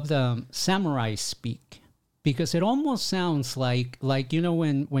samurai speak, because it almost sounds like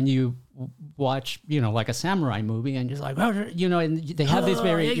when you watch like a samurai movie and you're like, and they have this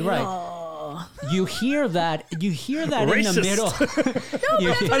very right. You hear that in the middle.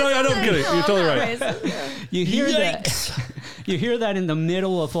 I know, I'm kidding. You're totally right. You hear that. You hear that in the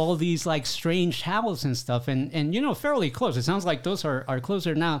middle of all these like strange howls and stuff, and fairly close. It sounds like those are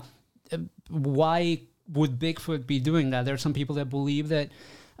closer now. Why would Bigfoot be doing that? There are some people that believe that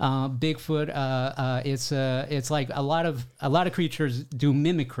Bigfoot it's like a lot of creatures do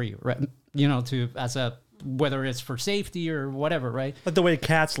mimicry, right? Whether it's for safety or whatever, right? Like the way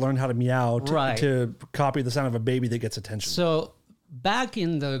cats learn how to meow Right. to copy the sound of a baby that gets attention. So back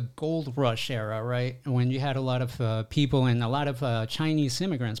in the gold rush era, right, when you had a lot of people and a lot of Chinese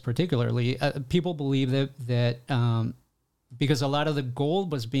immigrants, particularly, people believe that because a lot of the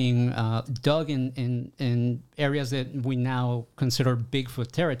gold was being dug in areas that we now consider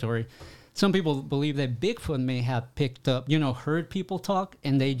Bigfoot territory. Some people believe that Bigfoot may have picked up, heard people talk,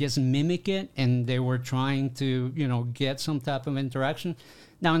 and they just mimic it, and they were trying to, get some type of interaction.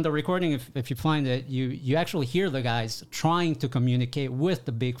 Now, in the recording, if you find it, you actually hear the guys trying to communicate with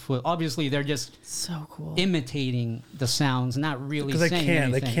the Bigfoot. Obviously, they're just So cool. imitating the sounds, not really Because saying they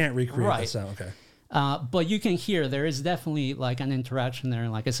anything. can't recreate Right. the sound. Okay. But you can hear there is definitely like an interaction there.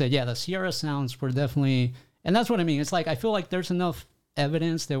 And like I said, the Sierra sounds were definitely, and that's what I mean. It's like I feel like there's enough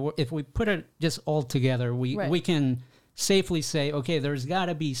evidence that if we put it just all together, we can safely say, okay, there's got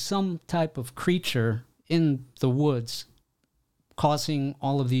to be some type of creature in the woods causing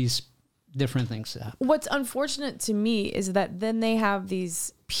all of these different things to happen. What's unfortunate to me is that then they have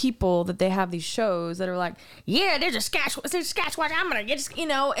these people that they have these shows that are like, yeah, there's a Sasquatch, I'm gonna get,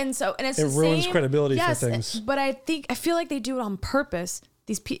 and it's It the ruins same- credibility for yes, things. But I feel like they do it on purpose.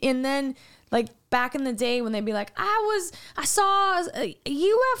 And then like back in the day when they'd be like, I saw a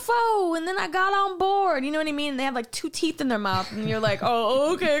UFO and then I got on board, you know what I mean? And they have like 2 teeth in their mouth and you're like,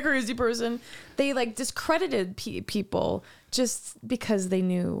 oh, okay, crazy person. They like discredited people just because they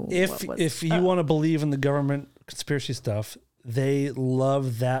knew If you want to believe in the government conspiracy stuff, they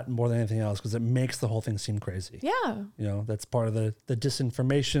love that more than anything else because it makes the whole thing seem crazy. Yeah. That's part of the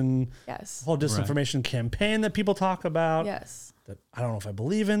disinformation, Yes. whole disinformation campaign that people talk about. Yes. That I don't know if I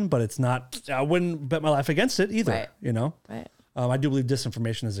believe in, but it's not, I wouldn't bet my life against it either, Right. Right. I do believe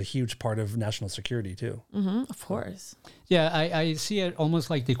disinformation is a huge part of national security too. Mm-hmm. Of course. Yeah, I see it almost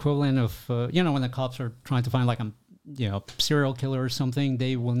like the equivalent of, when the cops are trying to find like a, serial killer or something,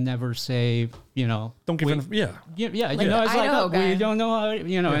 they will never say, Don't give we- in. Yeah. it's like, Idaho we guy. don't know how,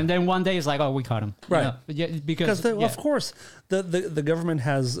 and then one day it's like, oh, we caught him. Right. Because Of course, the government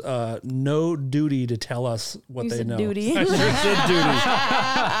has no duty to tell us what You they said know. duty. I sure said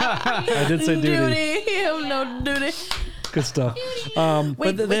duty. I did say duty. You have no duty. Good stuff.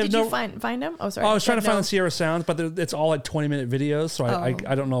 Wait, they have did no. you find him? Oh, sorry. I was trying to find No. the Sierra Sounds, but it's all like 20-minute videos, so I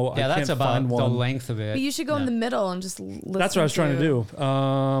don't know. yeah, I that's can't about find the one. length of it. But you should go in the middle and just listen. That's what I was trying to do.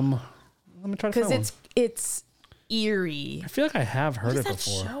 Let me try to find Because one. it's eerie. I feel like I have heard What it is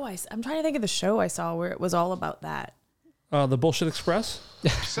that before. show? I'm trying to think of the show I saw where it was all about that. The Bullshit Express.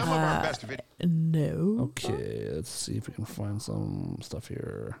 Some of our best videos. No. Okay, let's see if we can find some stuff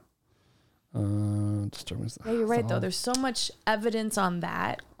here. Disturbing. Yeah, you're right though. There's so much evidence on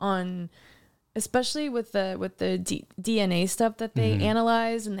that, especially with the DNA stuff that they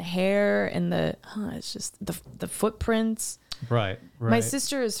analyze and the hair and it's just the footprints. Right. My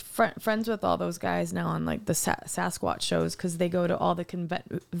sister is friends with all those guys now on like the Sasquatch shows because they go to all the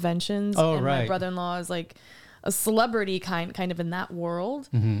conventions. Oh, and right. my brother-in-law is like a celebrity kind of in that world,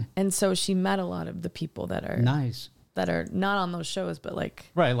 and so she met a lot of the people that are Nice. that are not on those shows, but like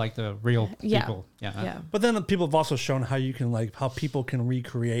Right, like the real Yeah. people. Yeah. yeah. But then people have also shown how you can how people can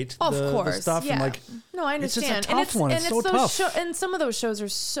recreate Of the course, stuff yeah. and No, I it's just a understand. tough one. It's so those tough. and some of those shows are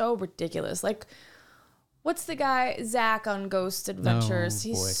so ridiculous. Like, what's the guy Zach on Ghost Adventures? Oh,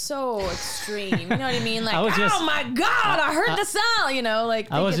 He's boy. so extreme. You know what I mean? Like, I was just- oh my god, I heard the sound.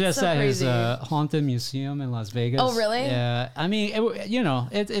 Like I they was get just so at his crazy. haunted museum in Las Vegas. Oh, really? Yeah. I mean,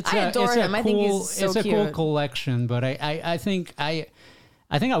 it's I adore him. I think he's so it's a cool cute. collection, but I think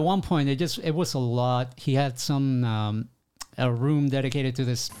at one point it was a lot. He had some a room dedicated to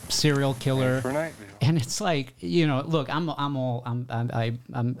this serial killer. And it's like, look, I'm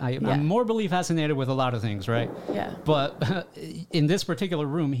morbidly fascinated with a lot of things, right? Yeah. But in this particular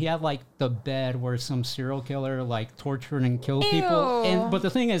room, he had like the bed where some serial killer like tortured and killed people. But the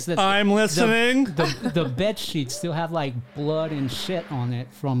thing is that I'm listening. The bed sheet still had like blood and shit on it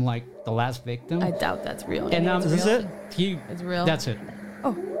from like the last victim. I doubt that's real. And Is this it? It's real? That's it.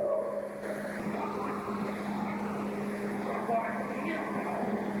 Oh.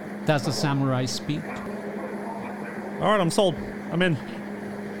 That's the samurai speak. All right, I'm sold. I'm in.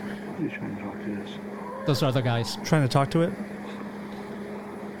 Who's trying to talk to this? Those are the guys. Trying to talk to it.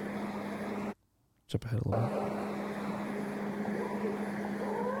 Jump ahead a little bit.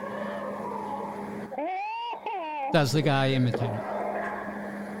 That's the guy imitating.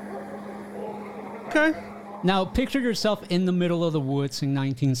 Okay. Now, picture yourself in the middle of the woods in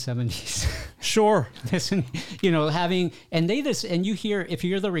 1970s. Sure. Listen, having, and you hear, if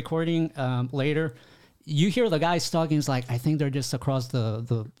you hear the recording later, you hear the guys talking. It's like, I think they're just across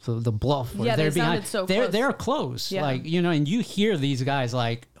the bluff. Or Yeah, they're they sounded so close. They're close. Yeah. Like, and you hear these guys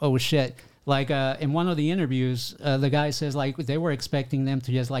like, oh shit. Like in one of the interviews, the guy says like they were expecting them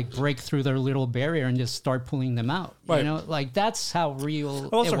to just like break through their little barrier and just start pulling them out. Right. Like that's how real.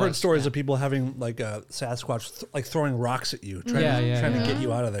 I've also it heard was. stories of people having like a Sasquatch like throwing rocks at you, trying to get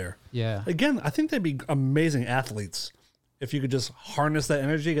you out of there. Yeah. Again, I think they'd be amazing athletes if you could just harness that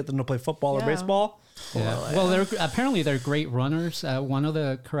energy, get them to play football or Yeah. baseball. Yeah. Well, they're great runners. One of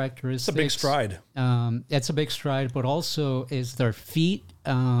the characteristics. It's a big stride. It's a big stride, but also is their feet.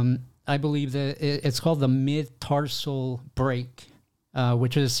 I believe that it's called the mid-tarsal break,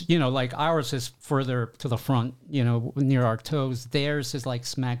 which is, like ours is further to the front, near our toes. Theirs is like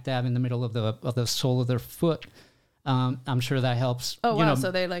smack dab in the middle of the sole of their foot. I'm sure that helps. Oh, wow.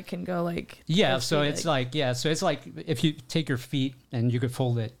 So they like can go like. Yeah. So it's like if you take your feet and you could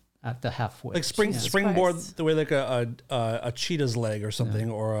fold it at the halfway. Like springboard the way like a cheetah's leg or something,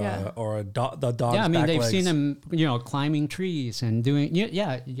 or the dog's Yeah, I mean back they've legs. seen them, climbing trees and doing.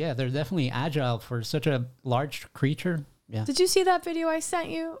 Yeah, they're definitely agile for such a large creature. Yeah. Did you see that video I sent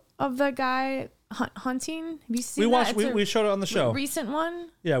you of the guy hunting? Have you seen We that? watched. We showed it on the show. Recent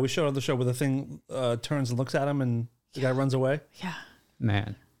one. Yeah, we showed it on the show where the thing turns and looks at him and the guy runs away. Yeah.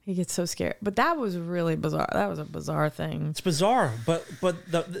 Man. He gets so scared. But that was really bizarre. That was a bizarre thing. It's bizarre, but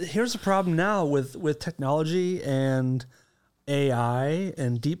here's the problem now with technology and AI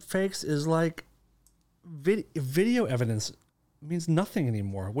and deep fakes is like video evidence means nothing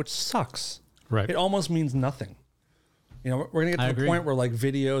anymore, which sucks. Right. It almost means nothing. We're gonna get to the point where like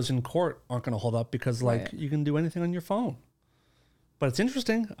videos in court aren't gonna hold up because like you can do anything on your phone. But it's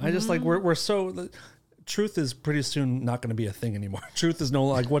interesting. I just like we're so. Truth is pretty soon not going to be a thing anymore. Truth is no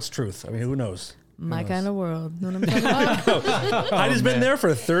like what's truth? I mean, who knows? My kind of world. Know what I'm talking about? Heidi's been there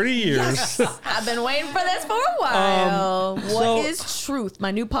for 30 years. I've been waiting for this for a while. What is truth? My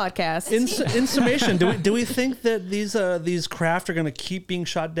new podcast. In summation, do we think that these craft are going to keep being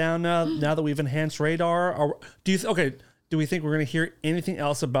shot down now that we've enhanced radar? Or do we think we're going to hear anything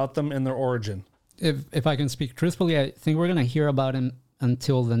else about them and their origin? If I can speak truthfully, I think we're going to hear about him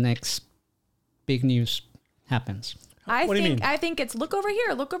until the next big news happens. What do you mean? I think it's look over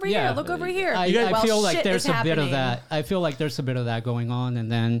here, look over here, look over here. I feel like there's a bit of that. I feel like there's a bit of that going on,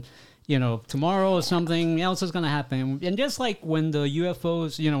 and then tomorrow something else is going to happen. And just like when the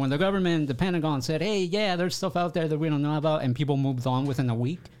UFOs, when the government, the Pentagon said, "Hey, yeah, there's stuff out there that we don't know about," and people moved on within a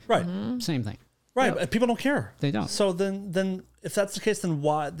week. Right. Same thing. Right. But people don't care. They don't. So then if that's the case, then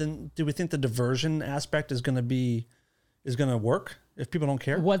why? Then do we think the diversion aspect is going to work? If people don't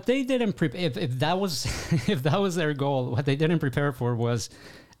care, what they didn't prepare, if that was if that was their goal, what they didn't prepare for was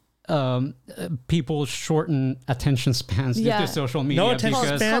people shorten attention spans due to social media. No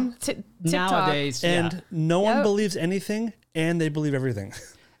attention span nowadays, and no one believes anything, and they believe everything.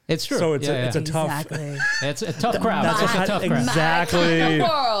 It's true. So it's a tough. It's a tough crowd. That's it's a tough crowd. Exactly.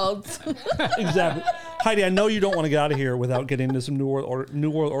 World. Exactly. Heidi, I know you don't want to get out of here without getting into some New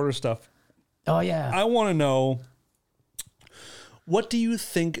World Order stuff. Oh yeah. I want to know. What do you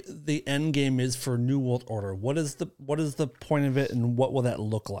think the end game is for New World Order? What is the point of it, and what will that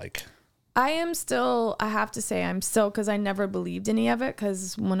look like? I have to say, because I never believed any of it,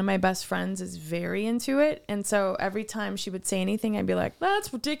 because one of my best friends is very into it. And so every time she would say anything, I'd be like,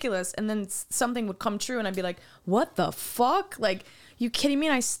 that's ridiculous. And then something would come true, and I'd be like, what the fuck? Like, you kidding me?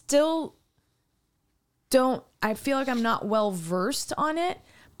 And I still I feel like I'm not well versed on it,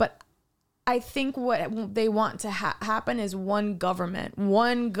 but I think what they want to happen is one government,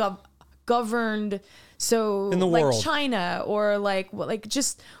 governed. So in the like world. China or like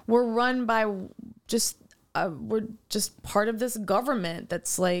just we're run by just we're just part of this government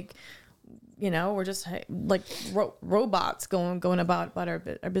that's like, we're just like robots going about our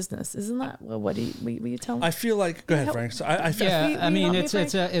business. Isn't that what you tell me? I feel like. Go ahead, Frank. So I feel. Yeah, I mean, help me,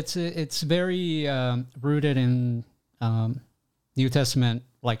 it's very rooted in New Testament,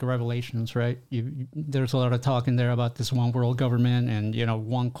 like Revelations, right? There's a lot of talk in there about this one world government and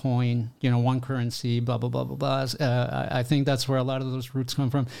one coin, one currency, blah blah blah blah blah. I think that's where a lot of those roots come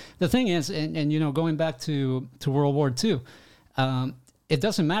from. The thing is, and going back to World War II. It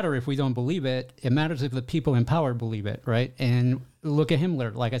doesn't matter if we don't believe it. It matters if the people in power believe it, right? And look at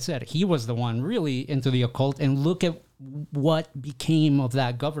Himmler. Like I said, he was the one really into the occult. And look at what became of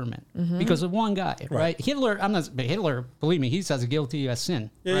that government because of one guy, right? Hitler, Hitler, believe me, he's as guilty as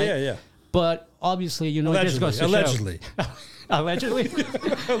sin. Yeah, right? yeah. But obviously, it just goes to allegedly. show. Allegedly?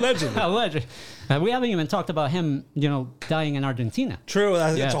 Allegedly. We haven't even talked about him, dying in Argentina. True.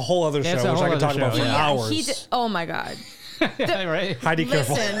 That's a whole other show, which I could talk about for hours. Oh my God. Right. Heidi,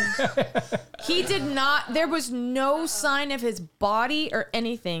 careful. Listen, he did not. There was no sign of his body or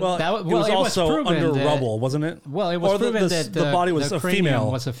anything. Well, it was also under rubble, wasn't it? Well, it was proven that the body was the a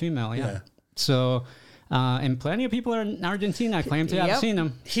female. Was a female, yeah. So, and plenty of people in Argentina claim to have seen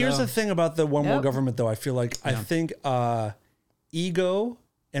him. Here's the thing about the one world government, though. I feel like I think ego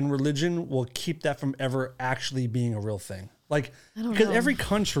and religion will keep that from ever actually being a real thing. Like, because every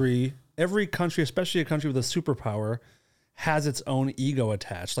country, especially a country with a superpower, has its own ego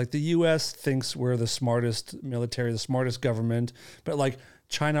attached. Like the U.S. thinks we're the smartest military, the smartest government, but like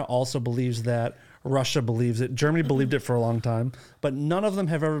China also believes that. Russia believes it. Germany believed it for a long time, but none of them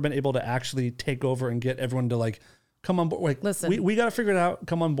have ever been able to actually take over and get everyone to like come on board. Like, listen, we got to figure it out.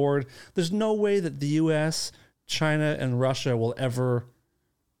 Come on board. There's no way that the U.S., China, and Russia will ever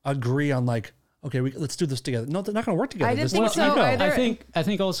agree on like, okay, let's do this together. No, they're not going to work together. I didn't think so either. I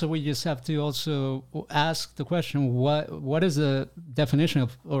think also we just have to also ask the question: what is the definition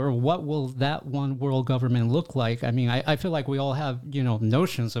of, or what will that one world government look like? I mean, I feel like we all have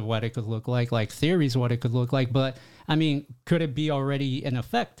notions of what it could look like theories of what it could look like. But I mean, could it be already in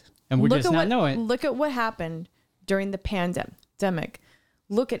effect, and we're just not knowing? Look at what happened during the pandemic.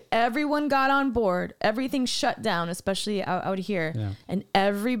 Look at everyone got on board. Everything shut down, especially out here. Yeah. And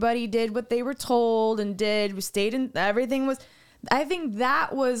everybody did what they were told and did. We stayed in, everything was, I think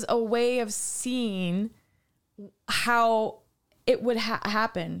that was a way of seeing how it would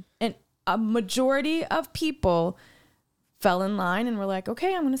happen. And a majority of people fell in line and were like,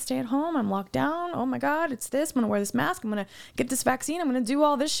 okay, I'm going to stay at home. I'm locked down. Oh my God, it's this. I'm going to wear this mask. I'm going to get this vaccine. I'm going to do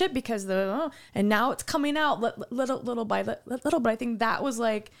all this shit because and now it's coming out little by little. But I think that was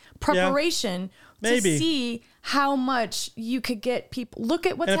like preparation to see how much you could get people. Look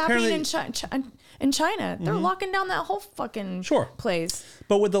at what's happening in China. They're locking down that whole fucking place.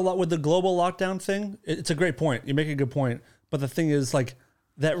 But with the global lockdown thing, it's a great point. You make a good point. But the thing is, like,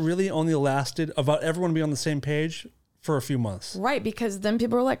 that really only lasted about everyone being on the same page for a few months. Right, because then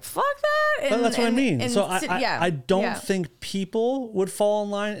people were like, fuck that. That's what I mean. So I don't think people would fall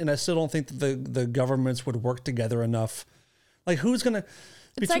in line, and I still don't think that the governments would work together enough. Like, who's going to...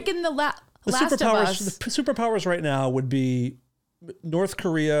 It's like in the Last superpowers, of Us. The superpowers right now would be North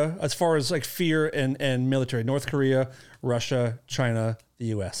Korea, as far as like fear and military. North Korea, Russia, China, the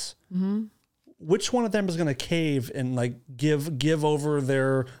U.S. Mm-hmm. Which one of them is going to cave and like give over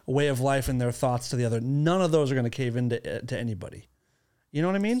their way of life and their thoughts to the other? None of those are going to cave into to anybody. You know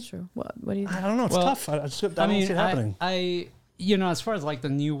what I mean? That's true. What do you think? I don't know. It's tough. I don't see it happening. I as far as like the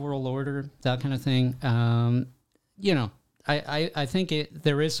New World Order, that kind of thing, I think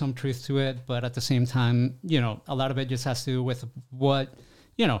there is some truth to it, but at the same time, a lot of it just has to do with what,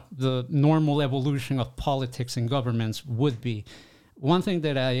 the normal evolution of politics and governments would be. One thing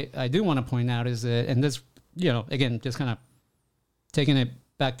that I do want to point out is that, and this, again, just kind of taking it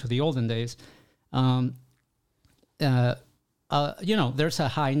back to the olden days, there's a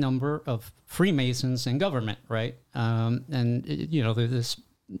high number of Freemasons in government, right? And, there's this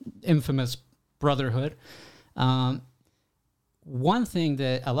infamous brotherhood. One thing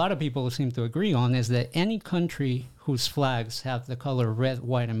that a lot of people seem to agree on is that any country whose flags have the color red,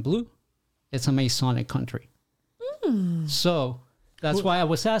 white, and blue, it's a Masonic country. So that's why I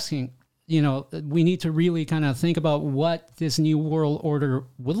was asking, we need to really kind of think about what this new world order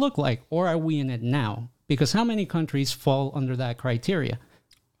would look like, or are we in it now? Because how many countries fall under that criteria?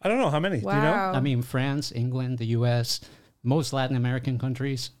 I don't know. How many? Wow. Do you know? I mean, France, England, the U.S., most Latin American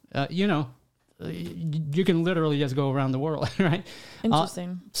countries, you can literally just go around the world, right?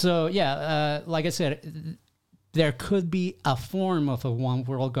 Interesting. Like I said, there could be a form of a one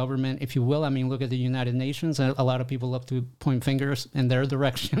world government, if you will. I mean, look at the United Nations. A lot of people love to point fingers in their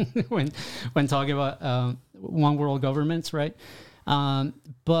direction when talking about one world governments, right?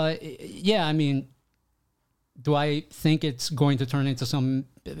 But yeah, I mean, do I think it's going to turn into some,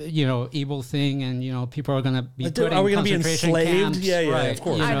 evil thing, and people are going to be put Are we in going to be concentration enslaved? camps? Yeah, right, of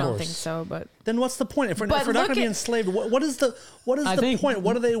course. I of don't course. think so, but Then what's the point? If we're But not going to be look at- enslaved, what is the think- point?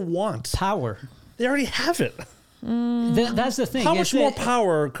 What do they want? Power. They already have it. That's the thing. How It's much more a-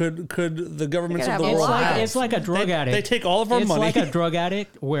 power could the governments They of could the have a world lot. have? It's like a drug addict. They take all of our it's money. like a drug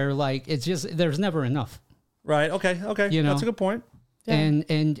addict where it's just there's never enough. Right. Okay. That's a good point. And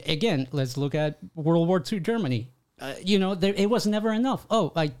again, let's look at World War II Germany. It was never enough.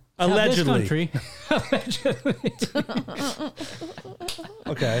 Oh, Allegedly. This country.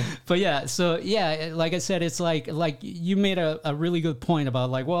 Okay. But yeah, so yeah, like I said, it's like you made a really good point about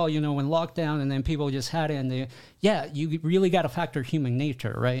when lockdown and then people just had it, and you really got to factor human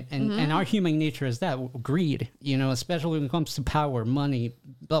nature, right? And our human nature is that greed, especially when it comes to power, money,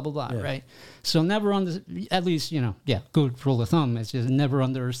 blah blah blah, right? So never at least good rule of thumb is just never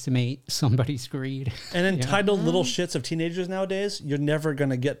underestimate somebody's greed. And entitled little shits of teenagers nowadays, you're never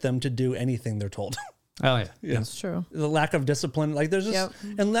going to get them to do anything they're told. Oh yeah, That's true. The lack of discipline, there's just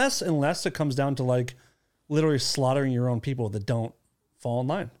unless it comes down to literally slaughtering your own people that don't fall in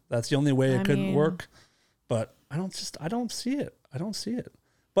line. That's the only way it could work. But I don't see it. I don't see it.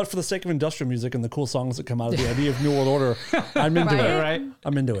 But for the sake of industrial music and the cool songs that come out of the idea of New World Order, I'm into it. Right.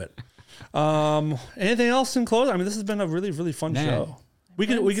 I'm into it. Anything else in close? I mean, this has been a really, really fun show. We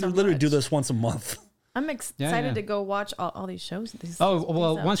could so literally do much. this once a month. I'm excited yeah. to go watch all these shows.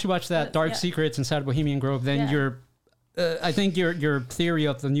 Once you watch that Dark Secrets inside Bohemian Grove, then Yeah. I think your theory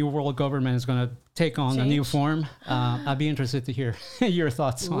of the new world government is going to take on a new Change? form. I'd be interested to hear your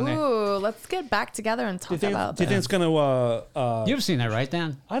thoughts on it. Ooh, let's get back together and talk about Do you think it's going to... You've seen it, right,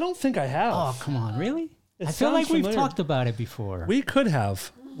 Dan? I don't think I have. Oh, come on, really? It I feel sounds like we've familiar. talked about it before. We could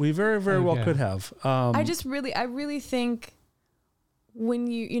have. We very, very well Okay. could have. I really think when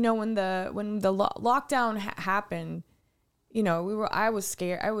when the lockdown happened, I was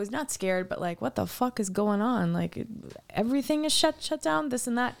scared. I was not scared, but what the fuck is going on? Everything is shut down, this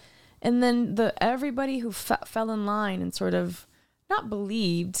and that. And then everybody who fell in line and sort of not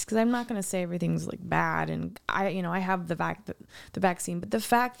believed, because I'm not going to say everything's bad. And I have the vaccine, but the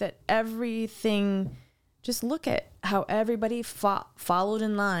fact that everything, just look at how everybody followed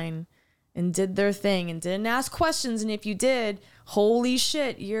in line and did their thing and didn't ask questions. And if you did, holy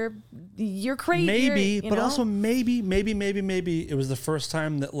shit, you're crazy. maybe, but but also maybe it was the first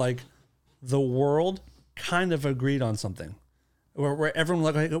time that the world kind of agreed on something where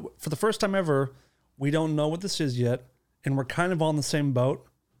everyone hey, for the first time ever, we don't know what this is yet. And we're kind of on the same boat.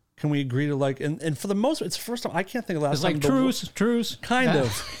 Can we agree to and for the most, it's the first time I can't think of the last It's time. truce. Kind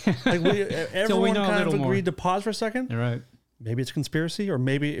of. Everyone know a kind of little more. agreed to pause for a second. You're right. Maybe it's conspiracy, or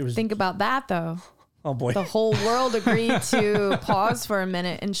maybe it was. think about that though. Oh boy! The whole world agreed to pause for a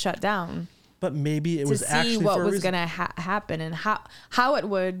minute and shut down But maybe it to was see actually what for a was reason. going to happen and how it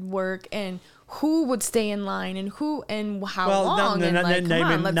would work and who would stay in line and who and how long. now and you come made-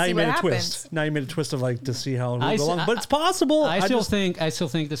 on, let's now see you what made a happens. twist. Now you made a twist of to see how it would I go s- along. I- But it's possible. I still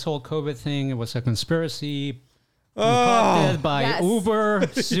think this whole COVID thing, it was a conspiracy concocted by Yes. Uber,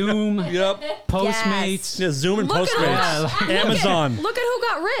 Zoom, Yep. Postmates. Yeah, Zoom and Look at who Postmates. got, Amazon. Look at who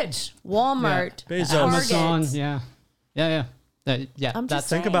got rich. Walmart, Bezos. Target. Amazon, yeah. I'm just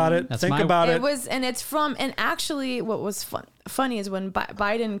Think saying. about it. That's Think my- about It it. was, and it's from, and actually, what was funny is when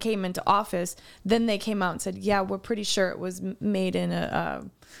Biden came into office, then they came out and said, "Yeah, we're pretty sure it was made in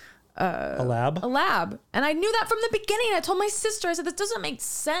A lab. a lab." And I knew that from the beginning. I told my sister, I said, "This doesn't make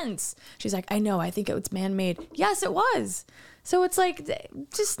sense." She's like, "I know. I think it was man-made." Yes, it was. So it's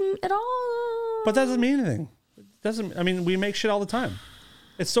just it all. But that doesn't mean anything. Doesn't. I mean, we make shit all the time.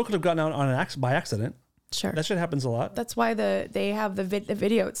 It still could have gotten out on by accident. Sure. That shit happens a lot. That's why they have the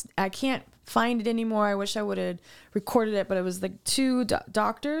video. I can't find it anymore. I wish I would have recorded it, but it was two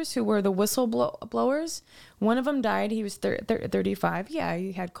doctors who were the whistleblowers. One of them died. He was 35. Yeah,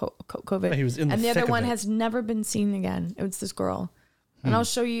 he had COVID. He was in the and the thick other of one it. has never been seen again. It was this girl. And I'll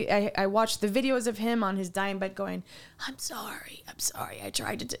show you. I watched the videos of him on his dying bed going, I'm sorry. I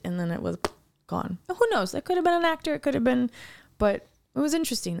tried to. And then it was gone. Who knows? It could have been an actor. It could have been, but it was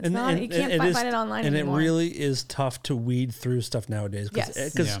interesting. It's not. You can't find it online and anymore. it really is tough to weed through stuff nowadays.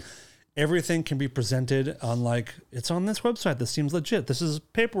 Yes. Because everything can be presented on it's on this website. This seems legit. This is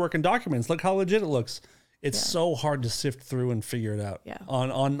paperwork and documents. Look how legit it looks. It's so hard to sift through and figure it out. Yeah.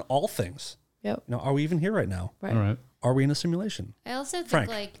 On all things. Yep. Are we even here right now? Right. All right. are we in a simulation? I also think Frank.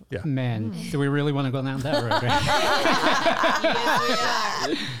 like Yeah. Man, do we really want to go down that road? Right? yes,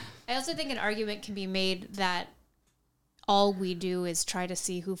 we are. I also think an argument can be made that all we do is try to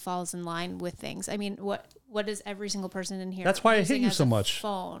see who falls in line with things. I mean, what is every single person in here? That's why I hate using you as so a much.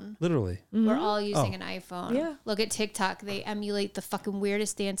 Phone. Literally. We're all using Oh. an iPhone. Yeah. Look at TikTok. They emulate the fucking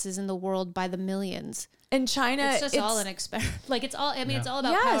weirdest dances in the world by the millions. In China, It's just all an experiment. Like it's all. I mean, it's all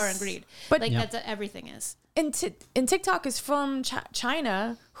about Yes. power and greed. But- like Yeah. that's everything is. and TikTok is from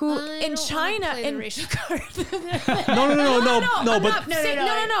China. Who I in don't China wanna play the in racial card. No, I'm but not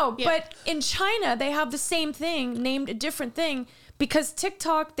saying, no. Yeah. But in China, they have the same thing named a different thing because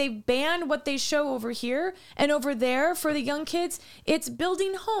TikTok, they banned what they show over here and over there for the young kids. It's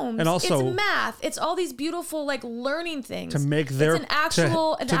building homes. And also- it's math. It's all these beautiful like learning things to make their it's an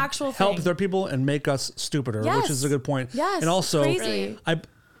actual to actual help thing. their people and make us stupider, Yes. which is a good point. Yes, and also crazy.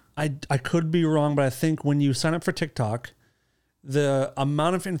 I could be wrong, but I think when you sign up for TikTok, the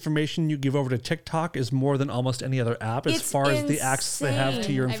amount of information you give over to TikTok is more than almost any other app as It's far as the access they have to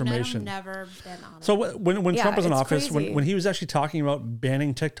insane. your I've information. never been on it. So when Yeah, Trump was in it's office, crazy. when he was actually talking about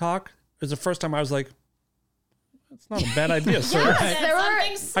banning TikTok, it was the first time I was like, "That's not a bad idea, sir." Yes, there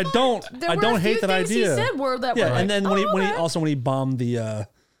were. I don't There were a hate few that things idea. He said were that Yeah, were and then like, when he okay. also when he bombed the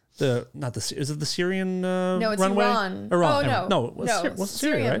not the is it the Syrian No, it's runway? Iran. Iran. Oh no, it was it's was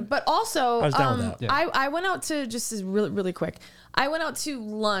Syria, right? But also, I was down with that. Yeah. I went out to just as really quick. I went out to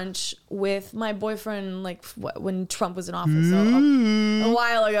lunch with my boyfriend like when Trump was in office, so a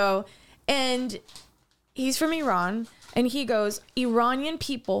while ago, and he's from Iran, and he goes, Iranian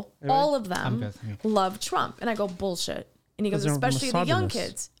people, all of them good, thank love Trump, and I go bullshit, and he goes, Because they're especially the young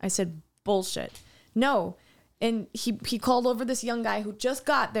misogynists. kids. I said bullshit, no. And he called over this young guy who just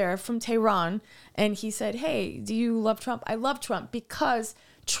got there from Tehran, and he said, "Hey, do you love Trump? I love Trump because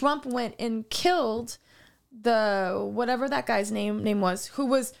Trump went and killed the whatever that guy's name was, who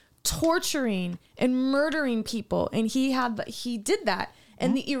was torturing and murdering people, and he did that,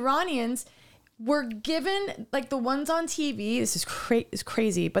 and the Iranians were given like the ones on TV. This is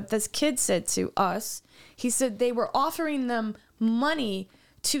crazy, but this kid said to us, he said they were offering them money."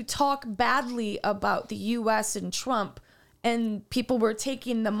 To talk badly about the U.S. and Trump, and people were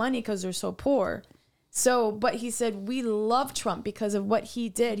taking the money because they're so poor. So, but he said we love Trump because of what he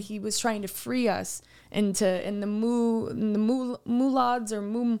did. He was trying to free us and the mulads or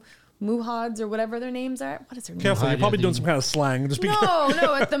muhads or whatever their names are. What is their name? Careful, you're probably doing some kind of slang. Just be No,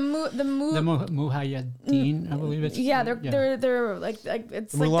 at the The Muhayyadeen, I believe it's. yeah, they're like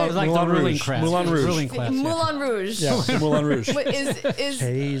it's Moulin- like It's like Moulin the ruling Rouge. class. Moulin Rouge. Ruling the class. yeah. Moulin Rouge. yeah, the Moulin Rouge. But is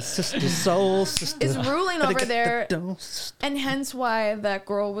Hey, sister, soul, sister. is ruling Gotta over get there. the dose. And hence why that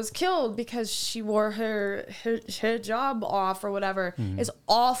girl was killed because she wore her hijab off or whatever. It's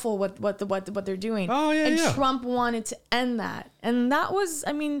awful what they're doing. Oh, yeah, and yeah. Trump wanted to end that, and that was,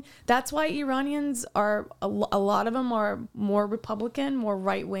 I mean, that's why Iranians are a lot of them are more Republican, more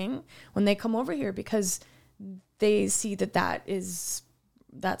right wing when they come over here because they see that's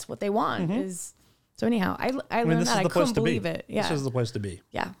what they want is. So anyhow, I I mean, learned this that. is I the place couldn't to be. believe it. Yeah, This is the place to be.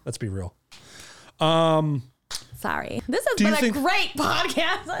 yeah. Let's be real. Sorry, this has Do you been a think- great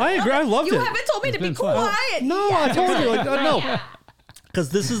podcast. I agree. I loved You it. haven't told me to be been fun. quiet. No, Yeah. I told you. Like, no. Because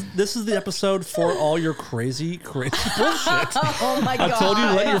this is the episode for all your crazy bullshit. Oh my god! I told you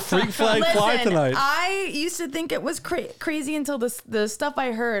to let your freak flag fly Listen, tonight. I used to think it was crazy until the stuff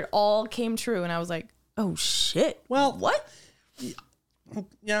I heard all came true, and I was like, "Oh shit!" Well, what?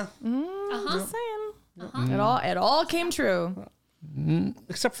 Yeah. Just saying. It all came true.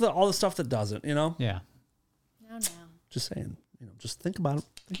 Except for all the stuff that doesn't, you know? Yeah. No. Just saying. You know, just think about it.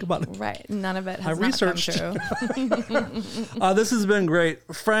 Think about it. Right. None of it has I not researched. come true. This has been great.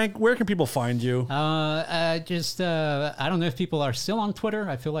 Frank, where can people find you? I don't know if people are still on Twitter.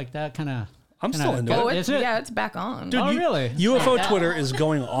 I feel like that kind of. I'm still into Oh, it. it's, Is it? yeah, it's back on. Dude, Oh, really? UFO Twitter is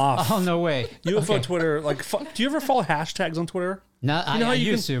going off. Oh, no way. UFO Okay. Twitter, like, do you ever follow hashtags on Twitter? No, You know how I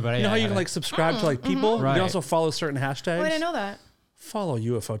you used can, to, but you know how you can haven't. like subscribe to like people. You Right. can also follow certain hashtags. Oh, I didn't know that. Follow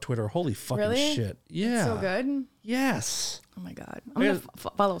UFO Twitter. Holy fucking Really? shit! Yeah, So good. Yes, Oh my god. I'm gonna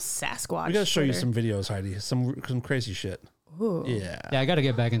follow Sasquatch. we gotta show you Twitter. some videos, Heidi. Some crazy shit. Ooh. Yeah, Yeah, I got to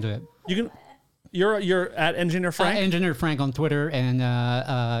get back into it. you can. You're at Engineer Frank. Engineer Frank on Twitter, and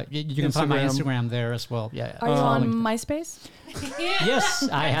you can find my Instagram. Instagram there as well. Yeah. Are you on linked. MySpace? Yes,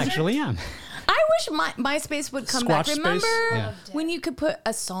 I actually am. I wish MySpace would come back. Squatch Space? Remember Yeah. when you could put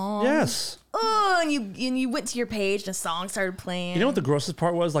a song? Yes. and you went to your page and a song started playing. You know what the grossest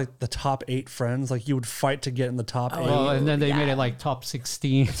part was? Like the top 8 friends. Like you would fight to get in the top 8. Well, and then they made it like top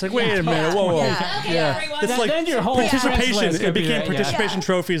 16. It's like, wait a minute, whoa. Yeah. Okay, everyone. It's like then your whole friends participation. list It could be became that, yeah. participation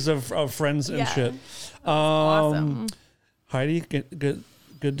trophies of friends and Yeah. shit. Awesome. Heidi, good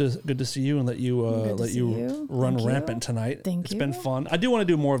to see you and let you see you. run Thank you. rampant tonight. Thank It's you. been fun. I do want to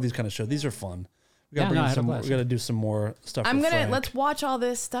do more of these kind of shows. These are fun. We gotta Yeah, bring no, in I had a some. blast. We gotta do some more stuff. I'm with gonna Frank. let's watch all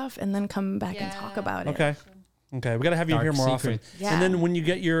this stuff and then come back and talk about it. Okay. Okay, we got to have you Dark here more secret. often. Yeah. And then when you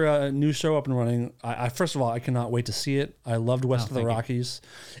get your new show up and running, I first of all, I cannot wait to see it. I loved West of the thank you. Rockies.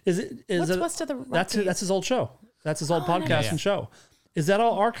 Is What's it West of the That's Rockies? that's his old show. That's his old podcast Yeah, yeah. and show. Is that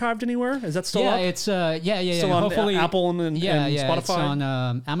all archived anywhere? Is that still Yeah, up? it's Still on Hopefully, Apple and Spotify? It's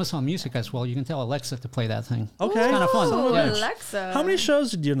on Amazon Music as well. You can tell Alexa to play that thing. Okay. It's kind of fun. Ooh, Yeah. Alexa. How many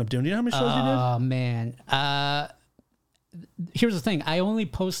shows did you end up doing? Do you know how many shows you did? Oh man. Here's the thing. I only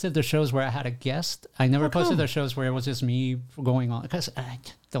posted the shows where I had a guest. I never posted the shows where it was just me going on because I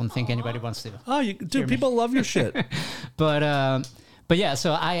don't think anybody wants to. Oh, dude, people love your shit. But yeah.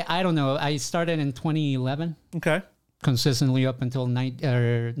 So I don't know. I started in 2011. Okay. Consistently up until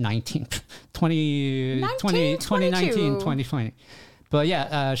 2019, 2020, 2020. But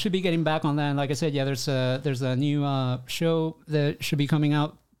yeah, should be getting back on that. And like I said, yeah, there's a new show that should be coming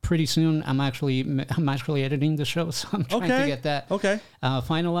out pretty soon. I'm actually editing the show, so I'm trying to get that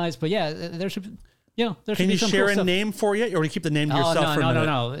finalized. But yeah, there should. There Can should be you some share cool a stuff. name for you, or do you keep the name to yourself Oh, for a minute?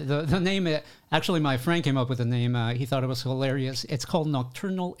 no. The name, actually, my friend came up with the name. He thought it was hilarious. It's called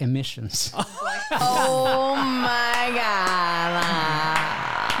Nocturnal Emissions. Oh my god.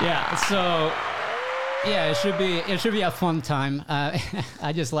 Yeah, so yeah, it should be a fun time.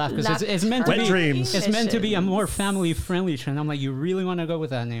 I just laugh because it's meant to Wet be. dreams. It's meant to be a more family friendly trend. I'm like, you really want to go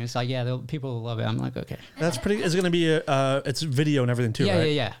with that name? It's like, yeah, people will love it. I'm like, okay. That's pretty. It's going to be it's video and everything too, Yeah,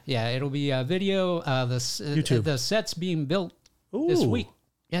 right? yeah. It'll be a video. YouTube. The set's being built this Ooh. week.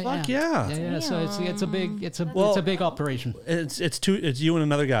 Yeah, Fuck yeah. yeah. So it's a big operation. It's you and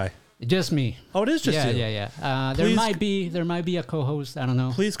another guy. Just me. Oh, it is just you. Yeah. Please- There might be a co-host. I don't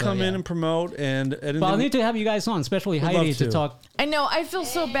know. Please But come yeah. in and promote and Well, I'll need to have you guys on, especially Would Heidi, love to to. talk. I know. I feel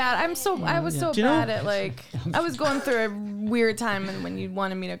so bad. I was so Do you know- bad at I was going through a weird time when you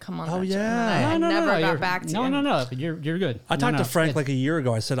wanted me to come on. Oh, that show, yeah. and I never you're- got back to you. No. You're good. I talked to Frank It- like a year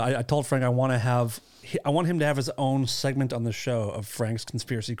ago. I said I told Frank I want him to have his own segment on the show of Frank's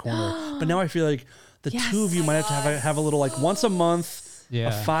Conspiracy Corner. But now I feel like the two of you might have to have a little like once a month, Yeah.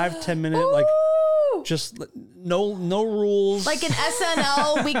 a 5-10 minute like just no rules. Like an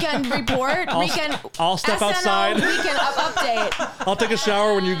SNL weekend report. I'll step SNL outside. Weekend update. I'll take a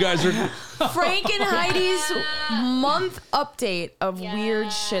shower when you guys are. Frank and Heidi's month update of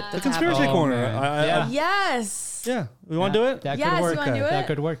weird shit that's Conspiracy happening. Corner. man. Yeah. Yes. Yeah, we want to do it. That Yes, could you work. wanna do That it?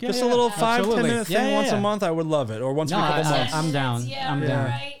 could work. Yeah, Just a yeah, little 5-10 absolutely. minute thing once a month. I would love it, or once No, every couple months. I'm down. I'm down.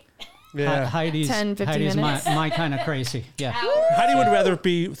 Right. Yeah. Heidi's 10, 15 Heidi's minutes. my kind of crazy. Yeah. Heidi would rather it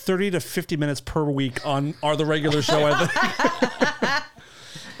be 30 to 50 minutes per week on the regular show. I think.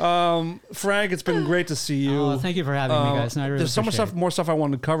 Frank, it's been great to see you. Oh, thank you for having me, guys. No, I really There's so much appreciate stuff, more stuff I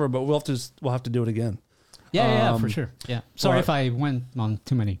wanted to cover, but we'll have to do it again. Yeah, for sure. Yeah. Sorry if I went on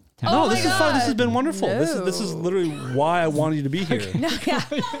too many. No, Oh this my is fun. This has God. been wonderful. This is literally why I wanted you to be here. Yeah,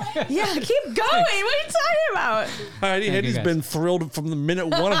 keep going. What are you talking about? Heidi's guys. been thrilled from the minute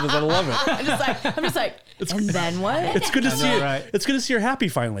one of this. I love it. I'm just like, and then what? It's good to see. right? It's good to see her happy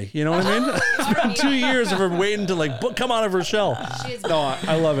finally. You know what I mean? It's been 2 years of her waiting to come out of her shell. She's No,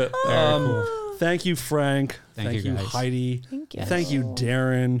 I love it. cool. Thank you, Frank. Thank you, guys. Heidi. Thank you. Thank you,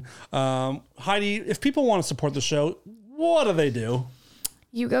 Darren. Heidi, if people want to support the show, what do they do?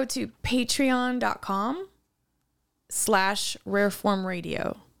 You go to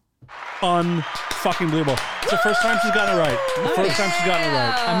patreon.com/rareformradio. Unfucking believable. It's the first time she's gotten it right. First time she's gotten it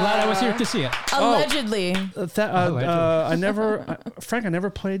right. I'm glad I was here to see it. Allegedly. I never, Frank, I never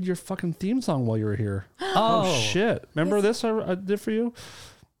played your fucking theme song while you were here. Oh shit! Remember this I did for you?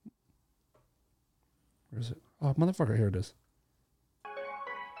 Where is it? Oh motherfucker! Here it is.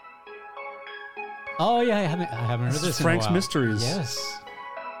 Oh yeah, I haven't heard this. in a Frank's while. Mysteries. Yes.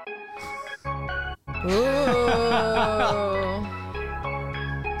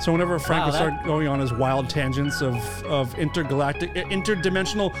 So whenever Frank Wow, would that- start going on his wild tangents of intergalactic,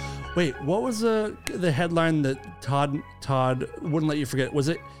 interdimensional. Wait, what was the headline that Todd wouldn't let you forget? Was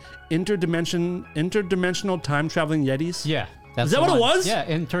it interdimensional time traveling Yetis? Yeah. That's Is that the what it one. was? Yeah,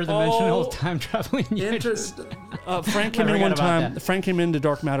 interdimensional Oh. time traveling. Frank came in Forgot one about time. that. Frank came into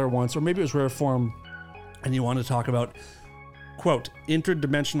Dark Matter once, or maybe it was Rare Form, and you wanted to talk about quote,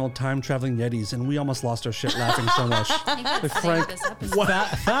 interdimensional time-traveling Yetis, and we almost lost our shit laughing so much. Like, Frank,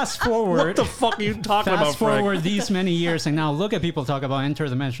 Fast forward. what the fuck are you talking about, Fast Frank? forward these many years, and now look at people talk about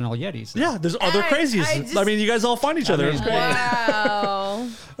interdimensional Yetis. Yeah, there's other crazies. I mean, you guys all find each other. mean, It's great. Wow.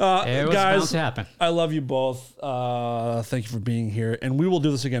 It was guys, bound to happen. I love you both. Thank you for being here, and we will do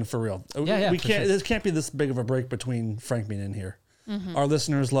this again for real. Yeah, we for can't. sure. This can't be this big of a break between Frank being in here. Our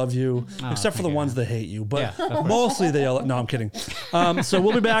listeners love you, except for the thank you. ones that hate you. But Yeah, of course. mostly they all. No, I'm kidding. So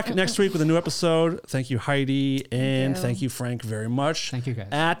we'll be back next week with a new episode. Thank you, Heidi, and thank you, Frank, very much. Thank you, guys.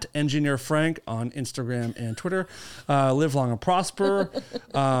 At Engineer Frank on Instagram and Twitter. Live long and prosper.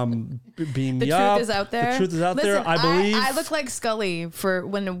 Beam The me truth up. is out there. The truth is out Listen, there. I believe. I look like Scully for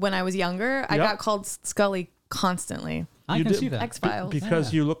when I was younger. I Yep. got called Scully constantly. I You can did- see that. X-Files.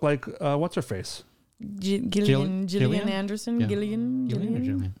 because you look like what's her face? Gillian Gillian? Anderson. Yeah. Gillian. Gillian or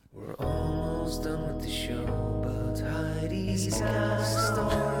Gillian? We're almost done with the show, but Heidi's got a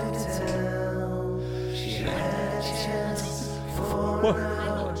story to tell. She had a chance for What?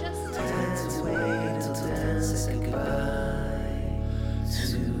 to wait till Dan said goodbye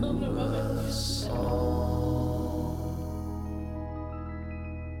to us all.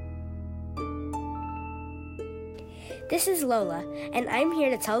 This is Lola, and I'm here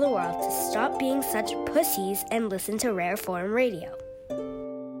to tell the world to stop being such pussies and listen to Rare Form Radio.